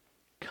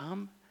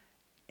 Come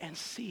and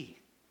see.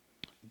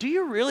 Do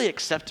you really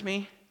accept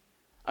me?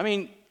 I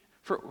mean,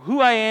 for who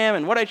I am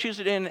and what I choose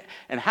to do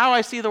and how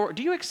I see the world.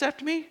 Do you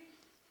accept me?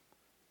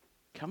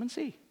 Come and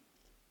see.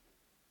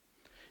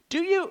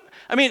 Do you?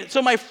 I mean,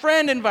 so my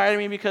friend invited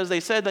me because they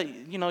said that,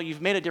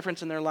 you've made a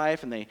difference in their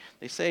life, and they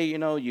say,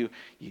 you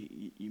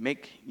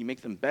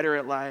make them better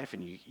at life,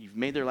 and you've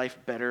made their life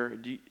better.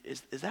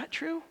 Is that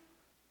true?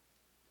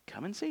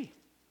 Come and see.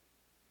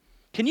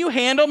 Can you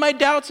handle my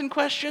doubts and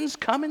questions?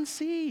 Come and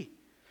see.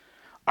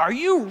 Are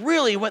you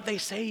really what they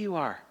say you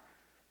are?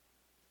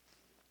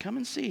 Come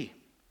and see.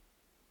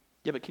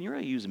 Yeah, but can you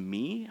really use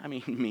me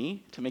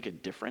to make a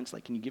difference?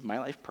 Like, can you give my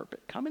life purpose?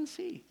 Come and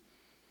see.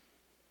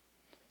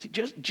 See,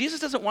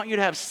 Jesus doesn't want you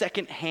to have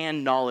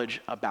secondhand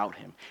knowledge about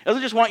him. He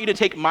doesn't just want you to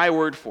take my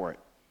word for it.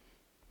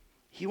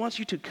 He wants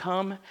you to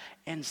come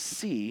and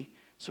see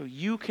so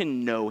you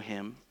can know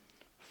him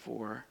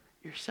for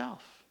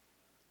yourself.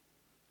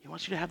 He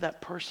wants you to have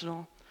that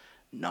personal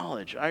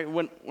knowledge.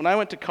 When I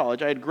went to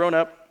college, I had grown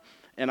up,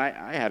 and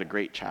I had a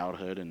great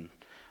childhood, and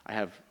I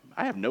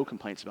have no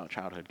complaints about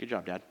childhood. Good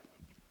job, Dad.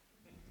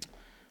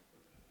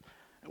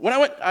 When I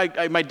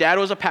went, my dad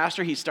was a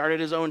pastor. He started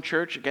his own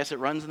church. I guess it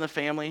runs in the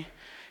family.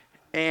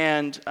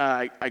 And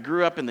I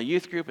grew up in the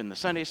youth group in the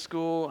Sunday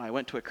school. I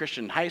went to a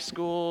Christian high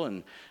school,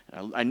 and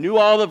I knew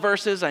all the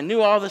verses. I knew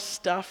all the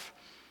stuff.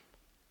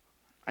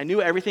 I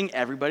knew everything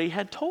everybody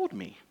had told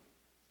me,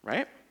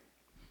 right?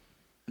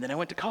 And then I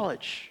went to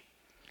college.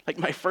 Like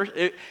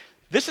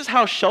this is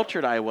how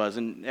sheltered I was,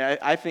 and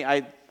I think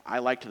I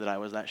liked that I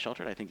was that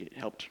sheltered. I think it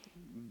helped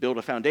build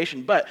a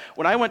foundation. But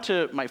when I went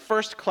to my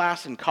first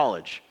class in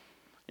college,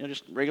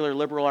 just regular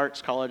liberal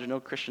arts college, no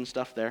Christian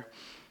stuff there,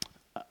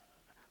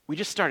 we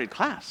just started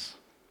class.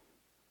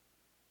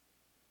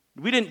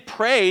 We didn't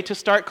pray to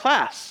start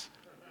class.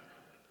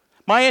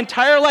 My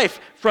entire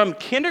life, from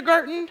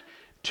kindergarten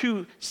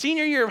to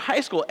senior year of high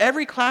school,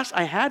 every class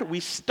I had, we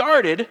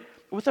started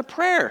with a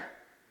prayer.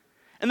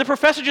 And the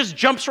professor just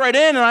jumps right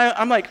in, and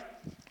I'm like,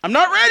 I'm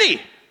not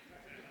ready.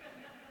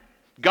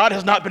 God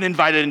has not been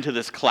invited into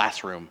this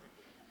classroom.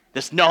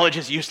 This knowledge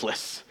is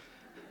useless.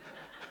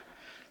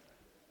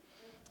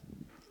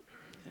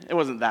 It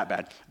wasn't that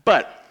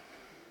bad.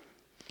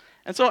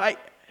 And so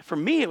for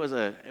me, it was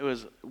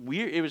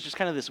weird. It was just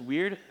kind of this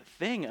weird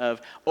thing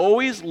of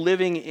always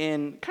living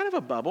in kind of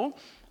a bubble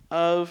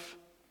of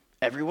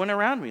everyone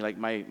around me. Like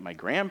my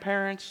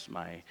grandparents,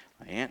 my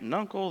aunt and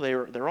uncle,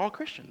 they're all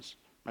Christians.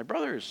 My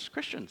brothers,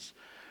 Christians,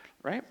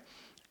 right?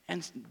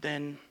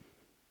 And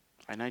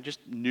I just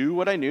knew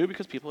what I knew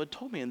because people had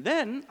told me. And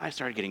then I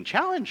started getting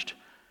challenged.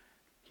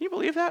 Can you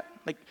believe that?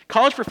 Like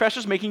college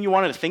professors making you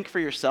want to think for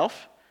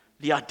yourself.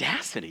 The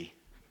audacity.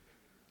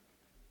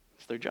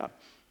 It's their job.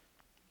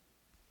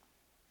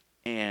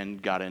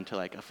 And got into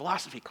like a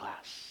philosophy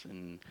class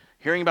and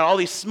hearing about all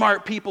these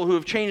smart people who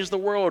have changed the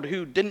world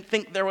who didn't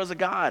think there was a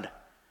God.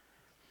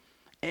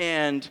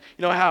 And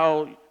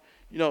how,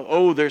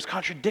 there's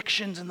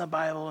contradictions in the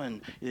Bible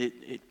and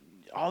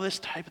all this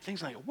type of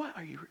things. Like, what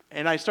are you?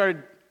 And I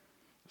started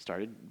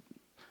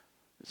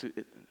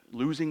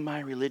losing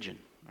my religion,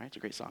 right? It's a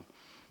great song.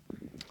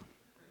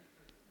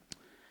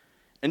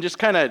 And just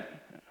kind of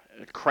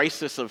a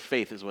crisis of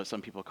faith is what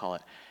some people call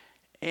it.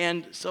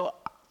 And so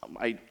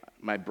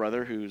my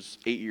brother, who's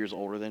 8 years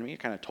older than me, I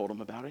kind of told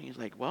him about it. He's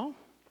like, well,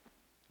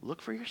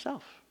 look for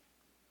yourself,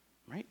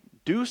 right?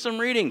 Do some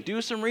reading,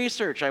 do some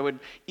research. I would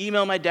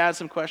email my dad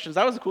some questions.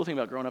 That was the cool thing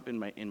about growing up in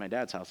my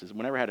dad's house is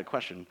whenever I had a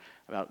question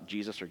about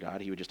Jesus or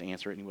God, he would just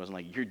answer it, and he wasn't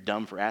like, you're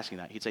dumb for asking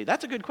that. He'd say,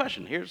 that's a good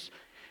question.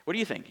 What do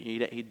you think?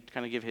 He'd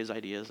kind of give his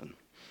ideas. And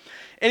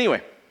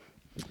anyway,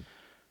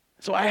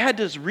 so I had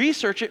to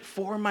research it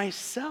for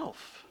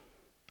myself.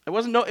 It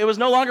was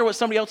no longer what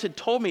somebody else had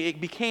told me.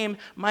 It became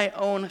my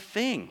own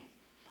thing.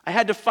 I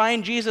had to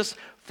find Jesus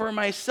for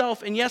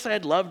myself. And yes, I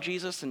had loved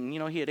Jesus, and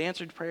he had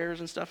answered prayers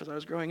and stuff as I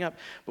was growing up.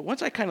 But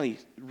once I kind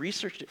of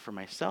researched it for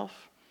myself,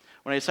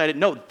 when I decided,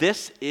 no,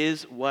 this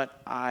is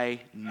what I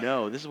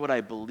know. This is what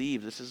I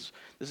believe. This is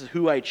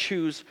who I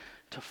choose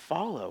to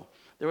follow.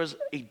 There was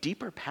a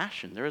deeper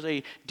passion. There was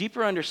a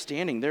deeper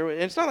understanding.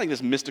 It's not like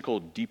this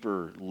mystical,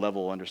 deeper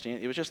level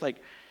understanding. It was just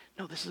like,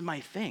 no, this is my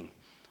thing.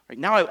 Right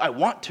now I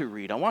want to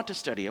read. I want to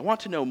study. I want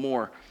to know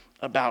more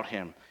about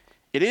him.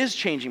 It is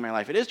changing my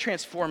life. It is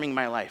transforming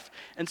my life.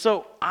 And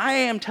so I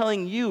am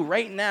telling you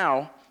right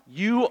now,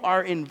 you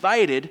are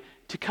invited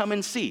to come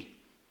and see,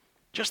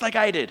 just like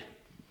I did.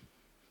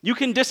 You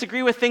can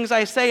disagree with things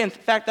I say. In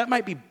fact, that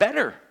might be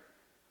better.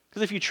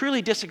 Because if you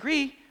truly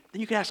disagree,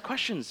 then you can ask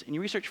questions and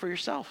you research for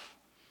yourself.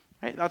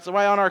 Right? That's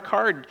why on our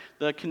card,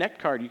 the Connect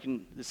card,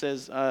 it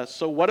says,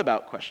 so what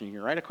about question? You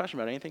can write a question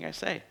about anything I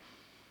say.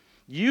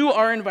 You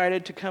are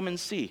invited to come and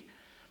see.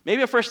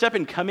 Maybe a first step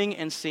in coming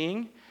and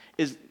seeing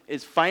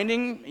is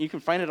finding, you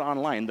can find it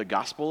online, the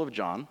Gospel of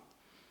John.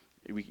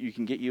 You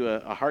can get you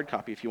a hard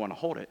copy if you want to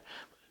hold it.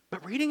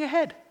 But reading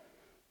ahead.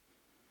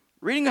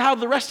 Reading how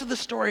the rest of the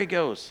story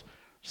goes.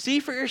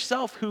 See for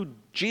yourself who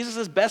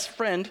Jesus' best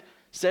friend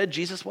said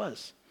Jesus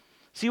was.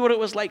 See what it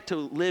was like to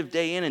live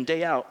day in and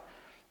day out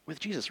with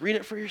Jesus. Read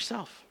it for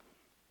yourself.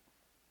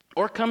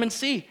 Or come and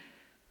see.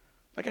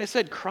 Like I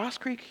said, Cross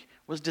Creek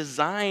was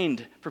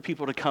designed for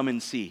people to come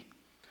and see.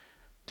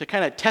 To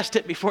kind of test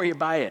it before you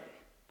buy it.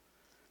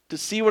 To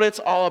see what it's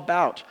all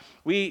about.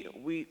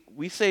 We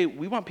say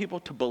we want people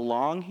to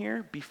belong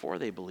here before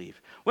they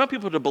believe. We want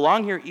people to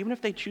belong here even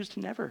if they choose to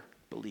never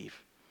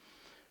believe.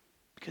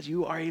 Because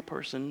you are a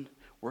person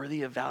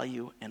worthy of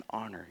value and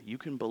honor. You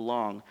can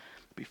belong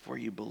before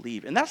you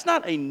believe. And that's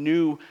not a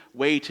new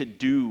way to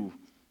do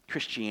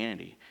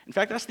Christianity. In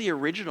fact, that's the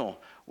original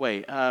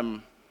way.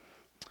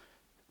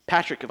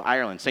 Patrick of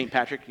Ireland, St.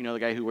 Patrick, the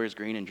guy who wears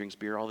green and drinks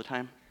beer all the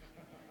time?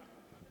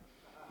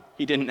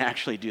 He didn't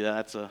actually do that.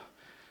 That's a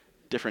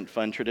different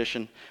fun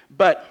tradition.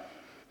 But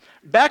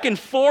back in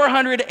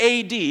 400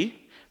 AD,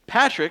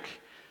 Patrick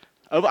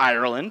of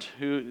Ireland,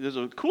 there's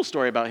a cool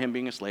story about him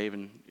being a slave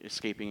and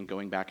escaping and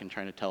going back and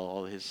trying to tell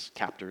all his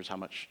captors how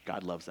much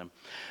God loves them.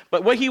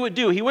 But what he would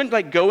do, he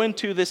wouldn't go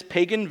into this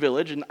pagan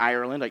village in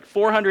Ireland,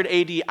 400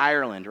 AD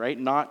Ireland, right?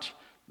 Not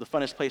the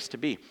funnest place to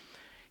be.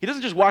 He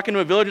doesn't just walk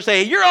into a village and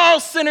say, you're all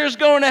sinners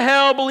going to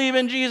hell, believe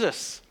in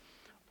Jesus.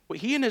 What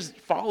he and his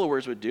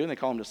followers would do, and they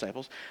call them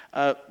disciples,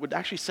 would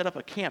actually set up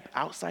a camp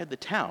outside the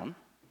town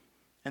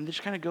and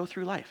just kind of go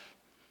through life.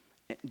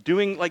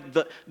 Doing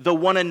the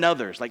one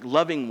another's,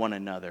 loving one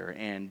another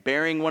and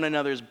bearing one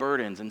another's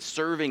burdens and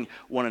serving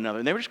one another.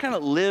 And they would just kind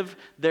of live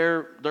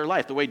their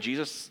life the way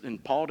Jesus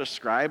and Paul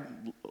describe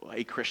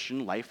a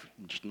Christian life,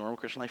 just normal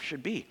Christian life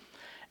should be.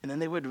 And then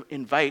they would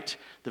invite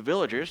the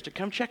villagers to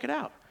come check it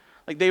out.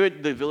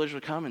 The villagers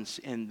would come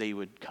and they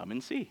would come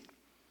and see.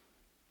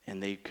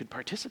 And they could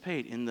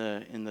participate in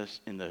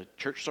the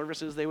church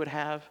services they would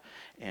have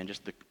and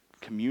just the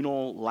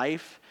communal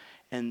life.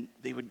 And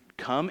they would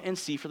come and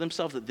see for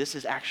themselves that this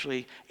is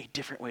actually a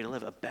different way to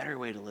live, a better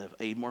way to live,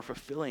 a more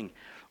fulfilling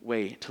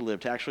way to live,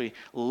 to actually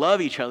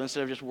love each other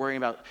instead of just worrying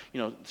about,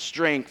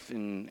 strength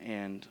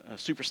and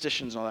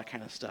superstitions and all that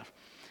kind of stuff.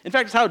 In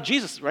fact, it's how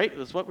Jesus, right?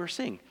 That's what we're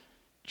seeing.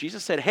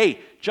 Jesus said, hey,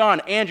 John,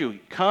 Andrew,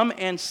 come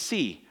and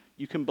see.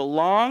 You can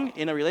belong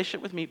in a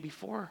relationship with me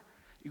before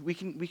we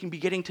can be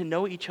getting to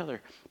know each other,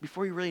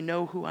 before you really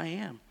know who I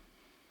am.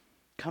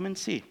 Come and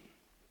see.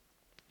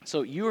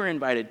 So you are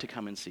invited to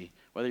come and see.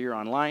 Whether you're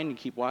online and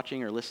keep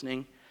watching or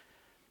listening,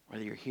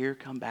 Whether you're here,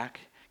 come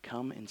back,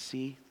 come and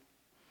see.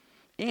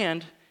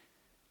 And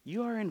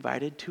you are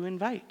invited to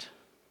invite.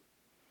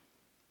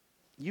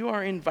 You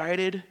are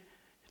invited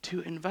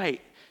to invite.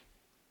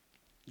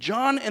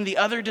 John and the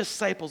other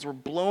disciples were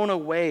blown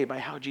away by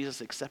how Jesus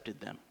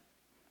accepted them.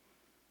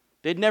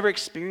 They'd never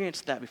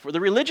experienced that before. The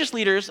religious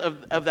leaders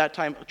of that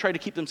time tried to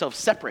keep themselves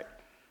separate.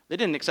 They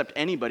didn't accept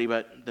anybody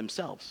but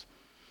themselves.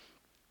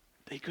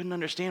 They couldn't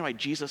understand why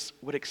Jesus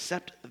would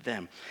accept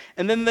them.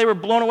 And then they were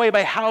blown away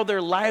by how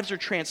their lives are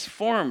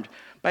transformed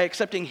by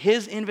accepting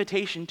his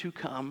invitation to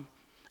come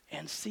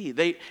and see.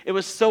 It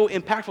was so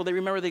impactful, they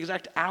remember the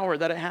exact hour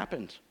that it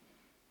happened.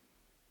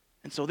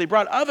 And so they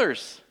brought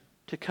others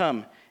to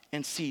come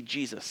and see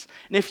Jesus.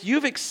 And if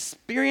you've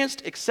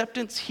experienced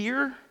acceptance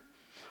here,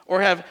 or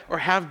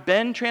have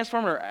been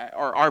transformed, or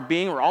are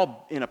being, or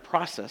all in a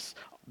process,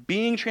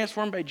 being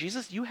transformed by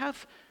Jesus, you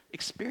have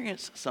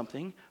experienced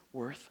something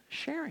worth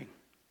sharing.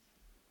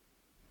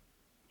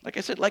 Like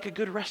I said, like a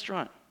good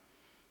restaurant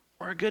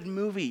or a good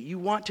movie. You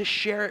want to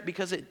share it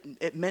because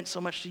it meant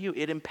so much to you.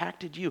 It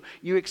impacted you.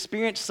 You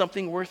experienced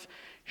something worth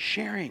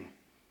sharing.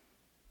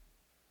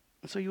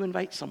 And so you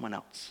invite someone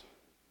else.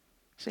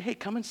 Say, hey,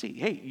 come and see.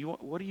 Hey,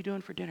 what are you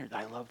doing for dinner?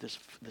 I love this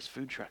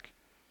food truck.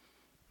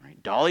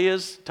 Right?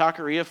 Dahlia's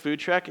Taqueria food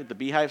truck at the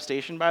Beehive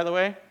Station, by the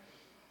way.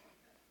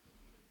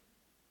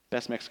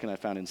 Best Mexican I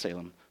found in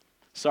Salem.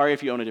 Sorry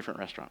if you own a different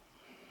restaurant.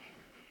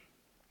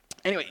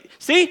 Anyway,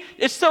 see?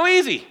 It's so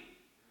easy.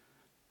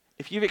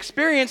 If you've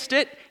experienced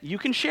it, you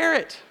can share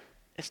it.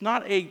 It's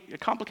not a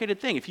complicated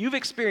thing. If you've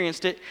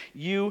experienced it,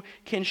 you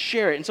can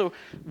share it. And so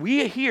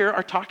we here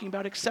are talking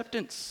about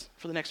acceptance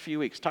for the next few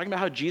weeks, talking about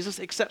how Jesus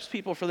accepts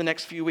people for the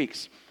next few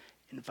weeks.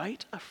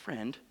 Invite a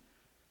friend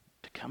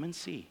to come and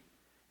see.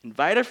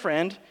 Invite a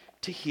friend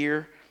to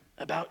hear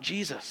about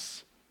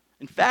Jesus.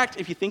 In fact,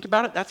 if you think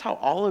about it, that's how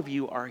all of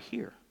you are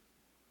here.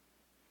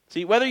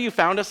 See, whether you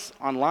found us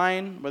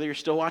online, whether you're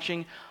still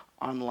watching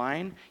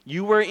online,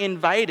 you were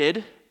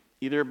invited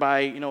either by,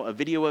 a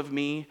video of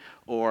me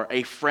or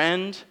a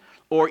friend,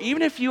 or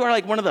even if you are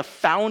like one of the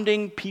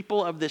founding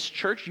people of this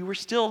church, you were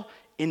still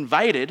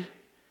invited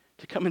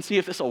to come and see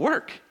if this will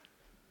work.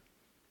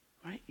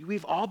 Right?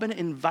 We've all been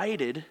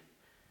invited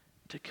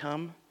to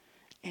come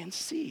and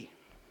see.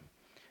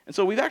 And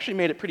so we've actually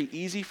made it pretty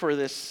easy for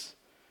this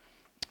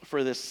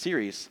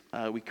series.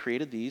 We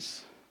created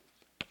these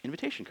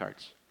invitation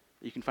cards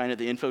that you can find at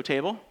the info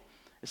table.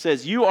 It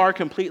says, "You are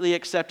completely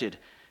accepted.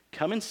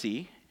 Come and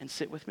see and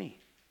sit with me."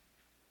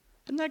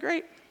 Isn't that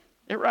great?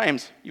 It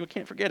rhymes. You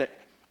can't forget it.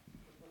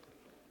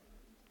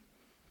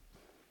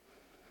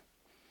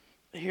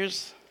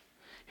 Here's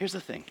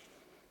the thing.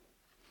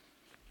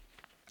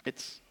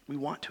 We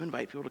want to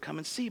invite people to come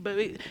and see, but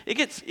it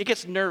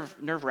gets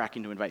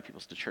nerve-wracking to invite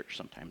people to church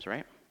sometimes,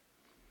 right?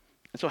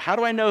 And so how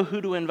do I know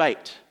who to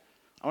invite?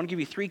 I want to give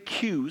you 3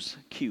 cues,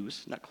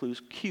 not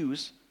clues,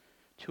 cues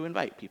to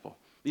invite people.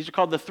 These are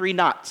called the 3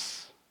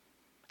 knots,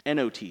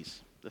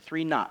 N-O-Ts, the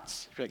 3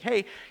 knots. If you're like,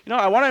 hey,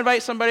 I want to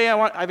invite somebody,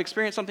 I've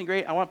experienced something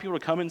great, I want people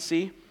to come and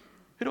see.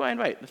 Who do I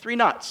invite? The 3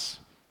 knots.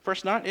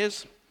 First knot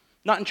is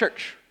not in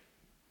church.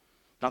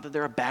 Not that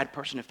they're a bad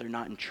person if they're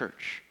not in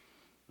church,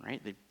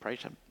 right? They probably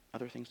just have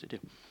other things to do.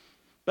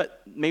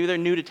 But maybe they're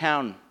new to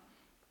town,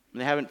 and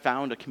they haven't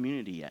found a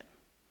community yet.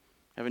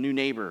 Have a new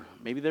neighbor.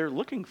 Maybe they're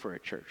looking for a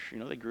church.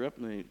 They grew up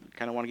and they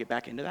kind of want to get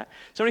back into that.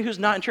 Somebody who's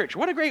not in church.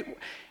 What a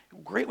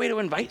great way to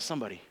invite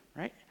somebody,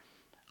 right?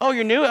 Oh,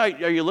 you're new? Are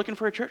you looking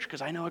for a church?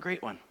 Because I know a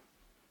great one,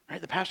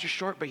 right? The pastor's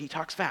short, but he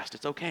talks fast.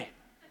 It's okay,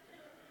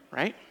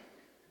 right?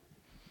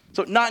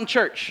 So not in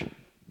church.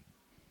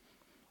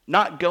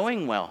 Not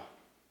going well.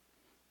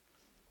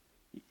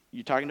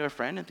 You're talking to a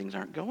friend and things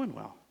aren't going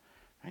well.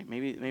 Right?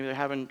 Maybe they're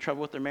having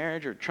trouble with their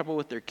marriage or trouble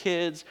with their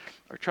kids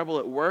or trouble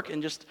at work,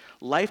 and just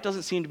life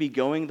doesn't seem to be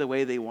going the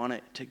way they want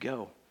it to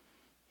go.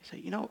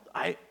 You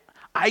say,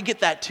 I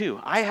get that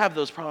too. I have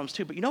those problems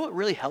too. But you know what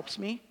really helps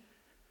me?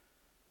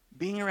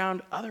 Being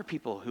around other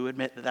people who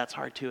admit that that's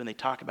hard too, and they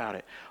talk about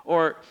it.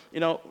 Or,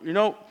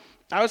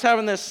 I was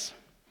having this,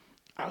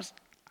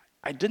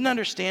 I didn't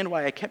understand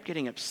why I kept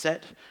getting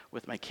upset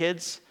with my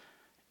kids.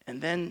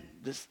 And then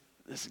this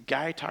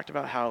guy talked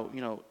about how,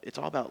 it's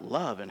all about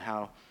love and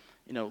how,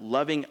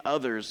 loving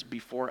others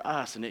before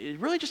us. And it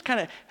really just kind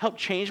of helped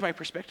change my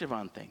perspective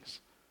on things.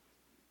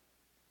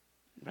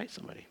 Invite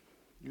somebody.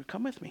 You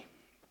come with me.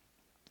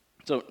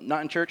 So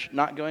not in church,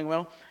 not going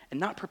well, and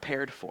not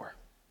prepared for.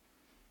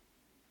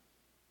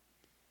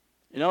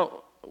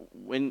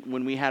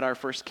 When we had our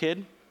first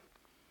kid,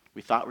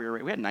 we thought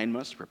we had 9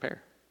 months to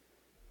prepare.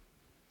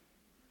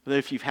 But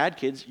if you've had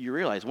kids, you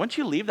realize once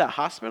you leave that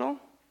hospital,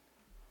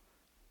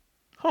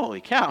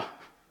 holy cow,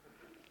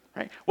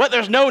 right? What,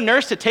 there's no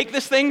nurse to take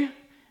this thing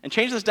and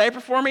change this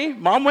diaper for me?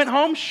 Mom went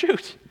home?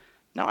 Shoot.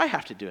 Now I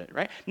have to do it,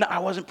 right?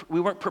 No,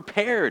 we weren't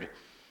prepared.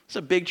 It's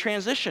a big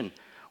transition.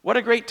 What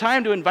a great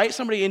time to invite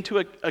somebody into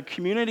a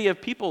community of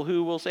people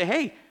who will say,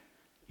 hey,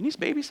 you need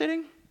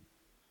babysitting?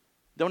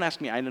 Don't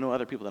ask me. I know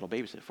other people that'll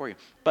babysit for you.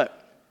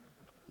 But,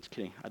 just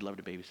kidding. I'd love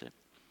to babysit.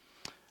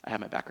 I have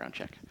my background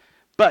check.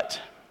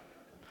 But,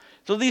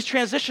 So these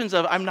transitions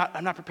of I'm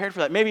not prepared for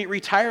that. Maybe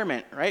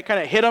retirement, right?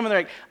 Kind of hit them and they're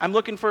like, I'm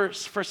looking for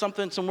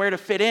something, somewhere to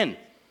fit in.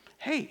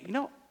 Hey,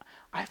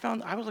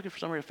 I was looking for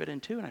somewhere to fit in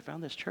too, and I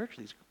found this church.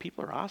 These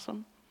people are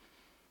awesome,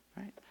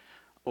 right?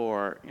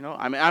 Or,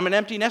 I'm an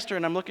empty nester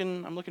and I'm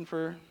looking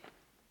for,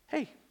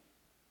 hey,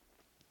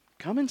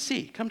 come and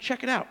see, come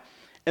check it out.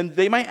 And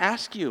they might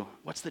ask you,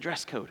 what's the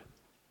dress code?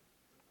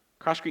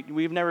 Cross Creek,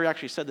 we've never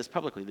actually said this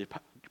publicly. The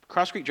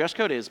Cross Creek dress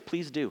code is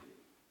please do.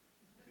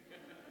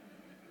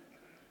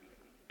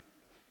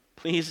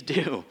 Please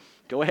do.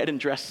 Go ahead and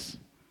dress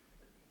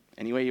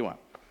any way you want.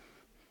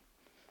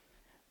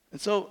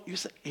 And so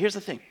here's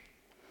the thing.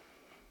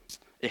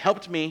 It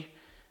helped me,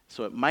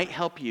 so it might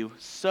help you.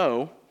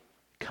 So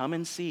come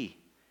and see.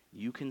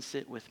 You can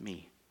sit with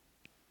me.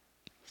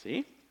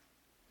 See?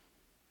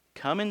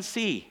 Come and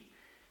see.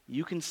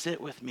 You can sit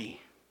with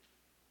me.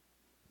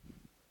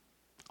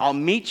 I'll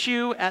meet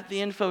you at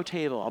the info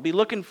table. I'll be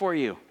looking for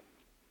you.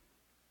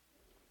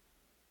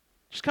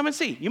 Just come and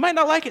see. You might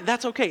not like it.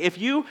 That's okay. If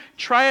you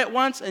try it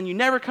once and you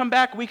never come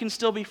back, we can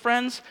still be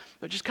friends.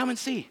 But just come and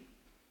see.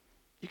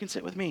 You can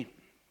sit with me.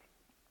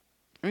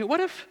 I mean,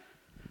 what if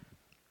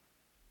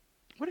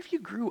you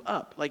grew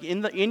up, like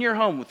in your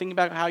home, thinking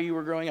about how you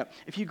were growing up,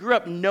 if you grew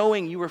up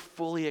knowing you were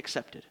fully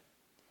accepted,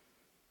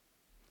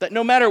 that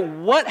no matter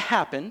what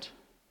happened,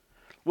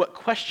 what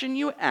question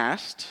you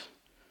asked,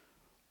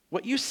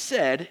 what you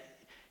said,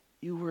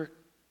 you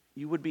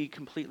would be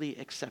completely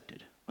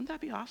accepted. Wouldn't that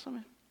be awesome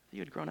if you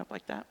had grown up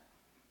like that?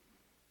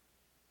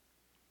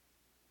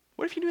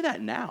 What if you knew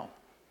that now?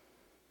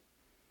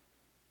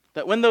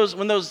 That when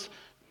those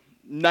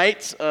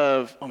nights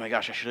of, oh my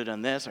gosh, I should have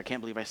done this, or I can't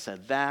believe I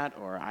said that,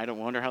 or I don't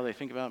wonder how they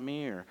think about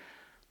me, or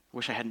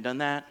wish I hadn't done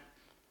that.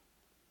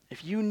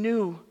 If you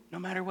knew, no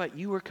matter what,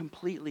 you were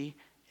completely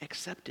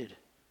accepted,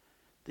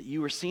 that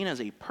you were seen as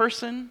a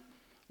person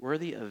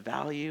worthy of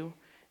value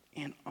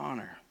and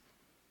honor.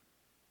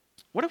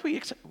 What if we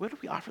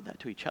offered that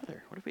to each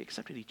other? What if we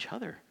accepted each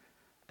other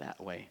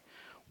that way?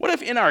 What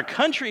if in our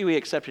country we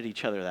accepted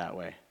each other that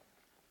way?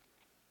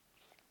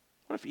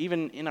 What if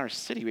even in our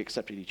city we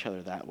accepted each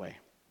other that way?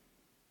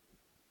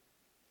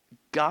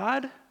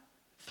 God,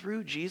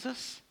 through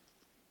Jesus,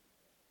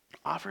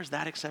 offers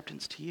that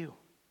acceptance to you.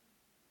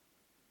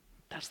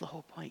 That's the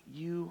whole point.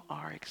 You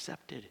are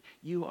accepted.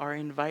 You are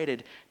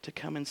invited to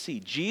come and see.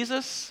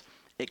 Jesus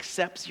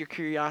accepts your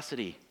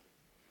curiosity.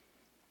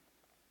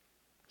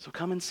 So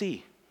come and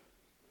see.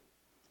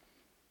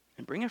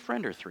 And bring a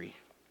friend or three.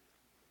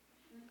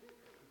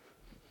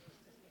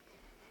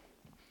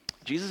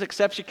 Jesus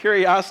accepts your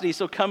curiosity,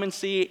 so come and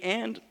see,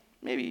 and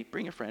maybe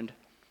bring a friend.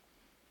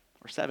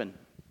 Or 7.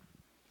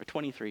 Or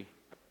 23.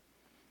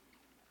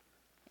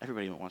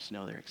 Everybody wants to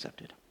know they're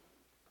accepted.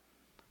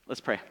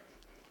 Let's pray.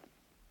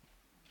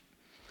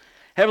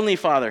 Heavenly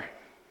Father,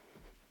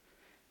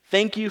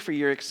 thank you for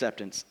your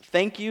acceptance.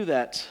 Thank you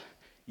that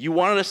you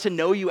wanted us to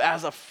know you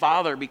as a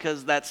father,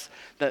 because that's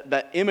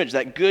that image,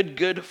 that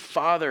good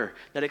father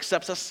that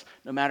accepts us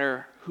no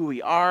matter who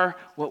we are,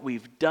 what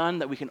we've done,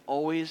 that we can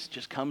always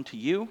just come to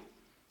you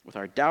with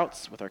our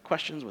doubts, with our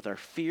questions, with our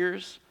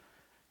fears,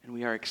 and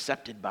we are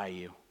accepted by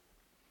you.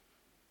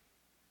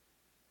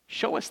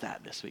 Show us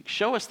that this week.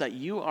 Show us that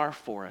you are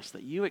for us,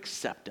 that you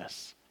accept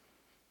us.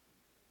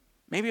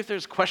 Maybe if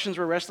there's questions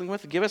we're wrestling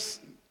with, give us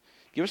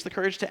the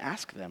courage to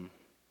ask them,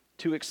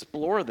 to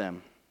explore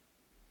them,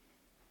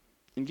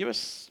 and give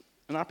us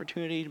an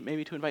opportunity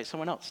maybe to invite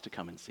someone else to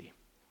come and see.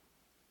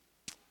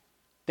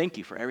 Thank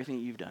you for everything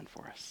that you've done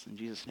for us. In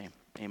Jesus' name,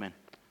 amen.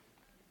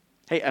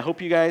 Hey, I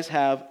hope you guys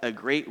have a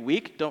great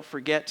week. Don't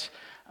forget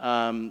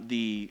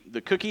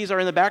the cookies are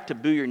in the back to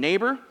boo your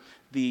neighbor.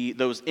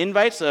 Those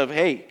invites of,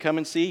 hey, come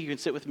and see, you can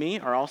sit with me,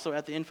 are also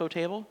at the info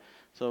table.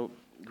 So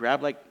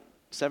grab like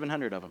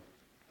 700 of them.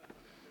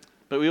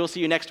 But we will see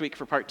you next week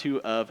for part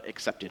 2 of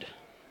Accepted.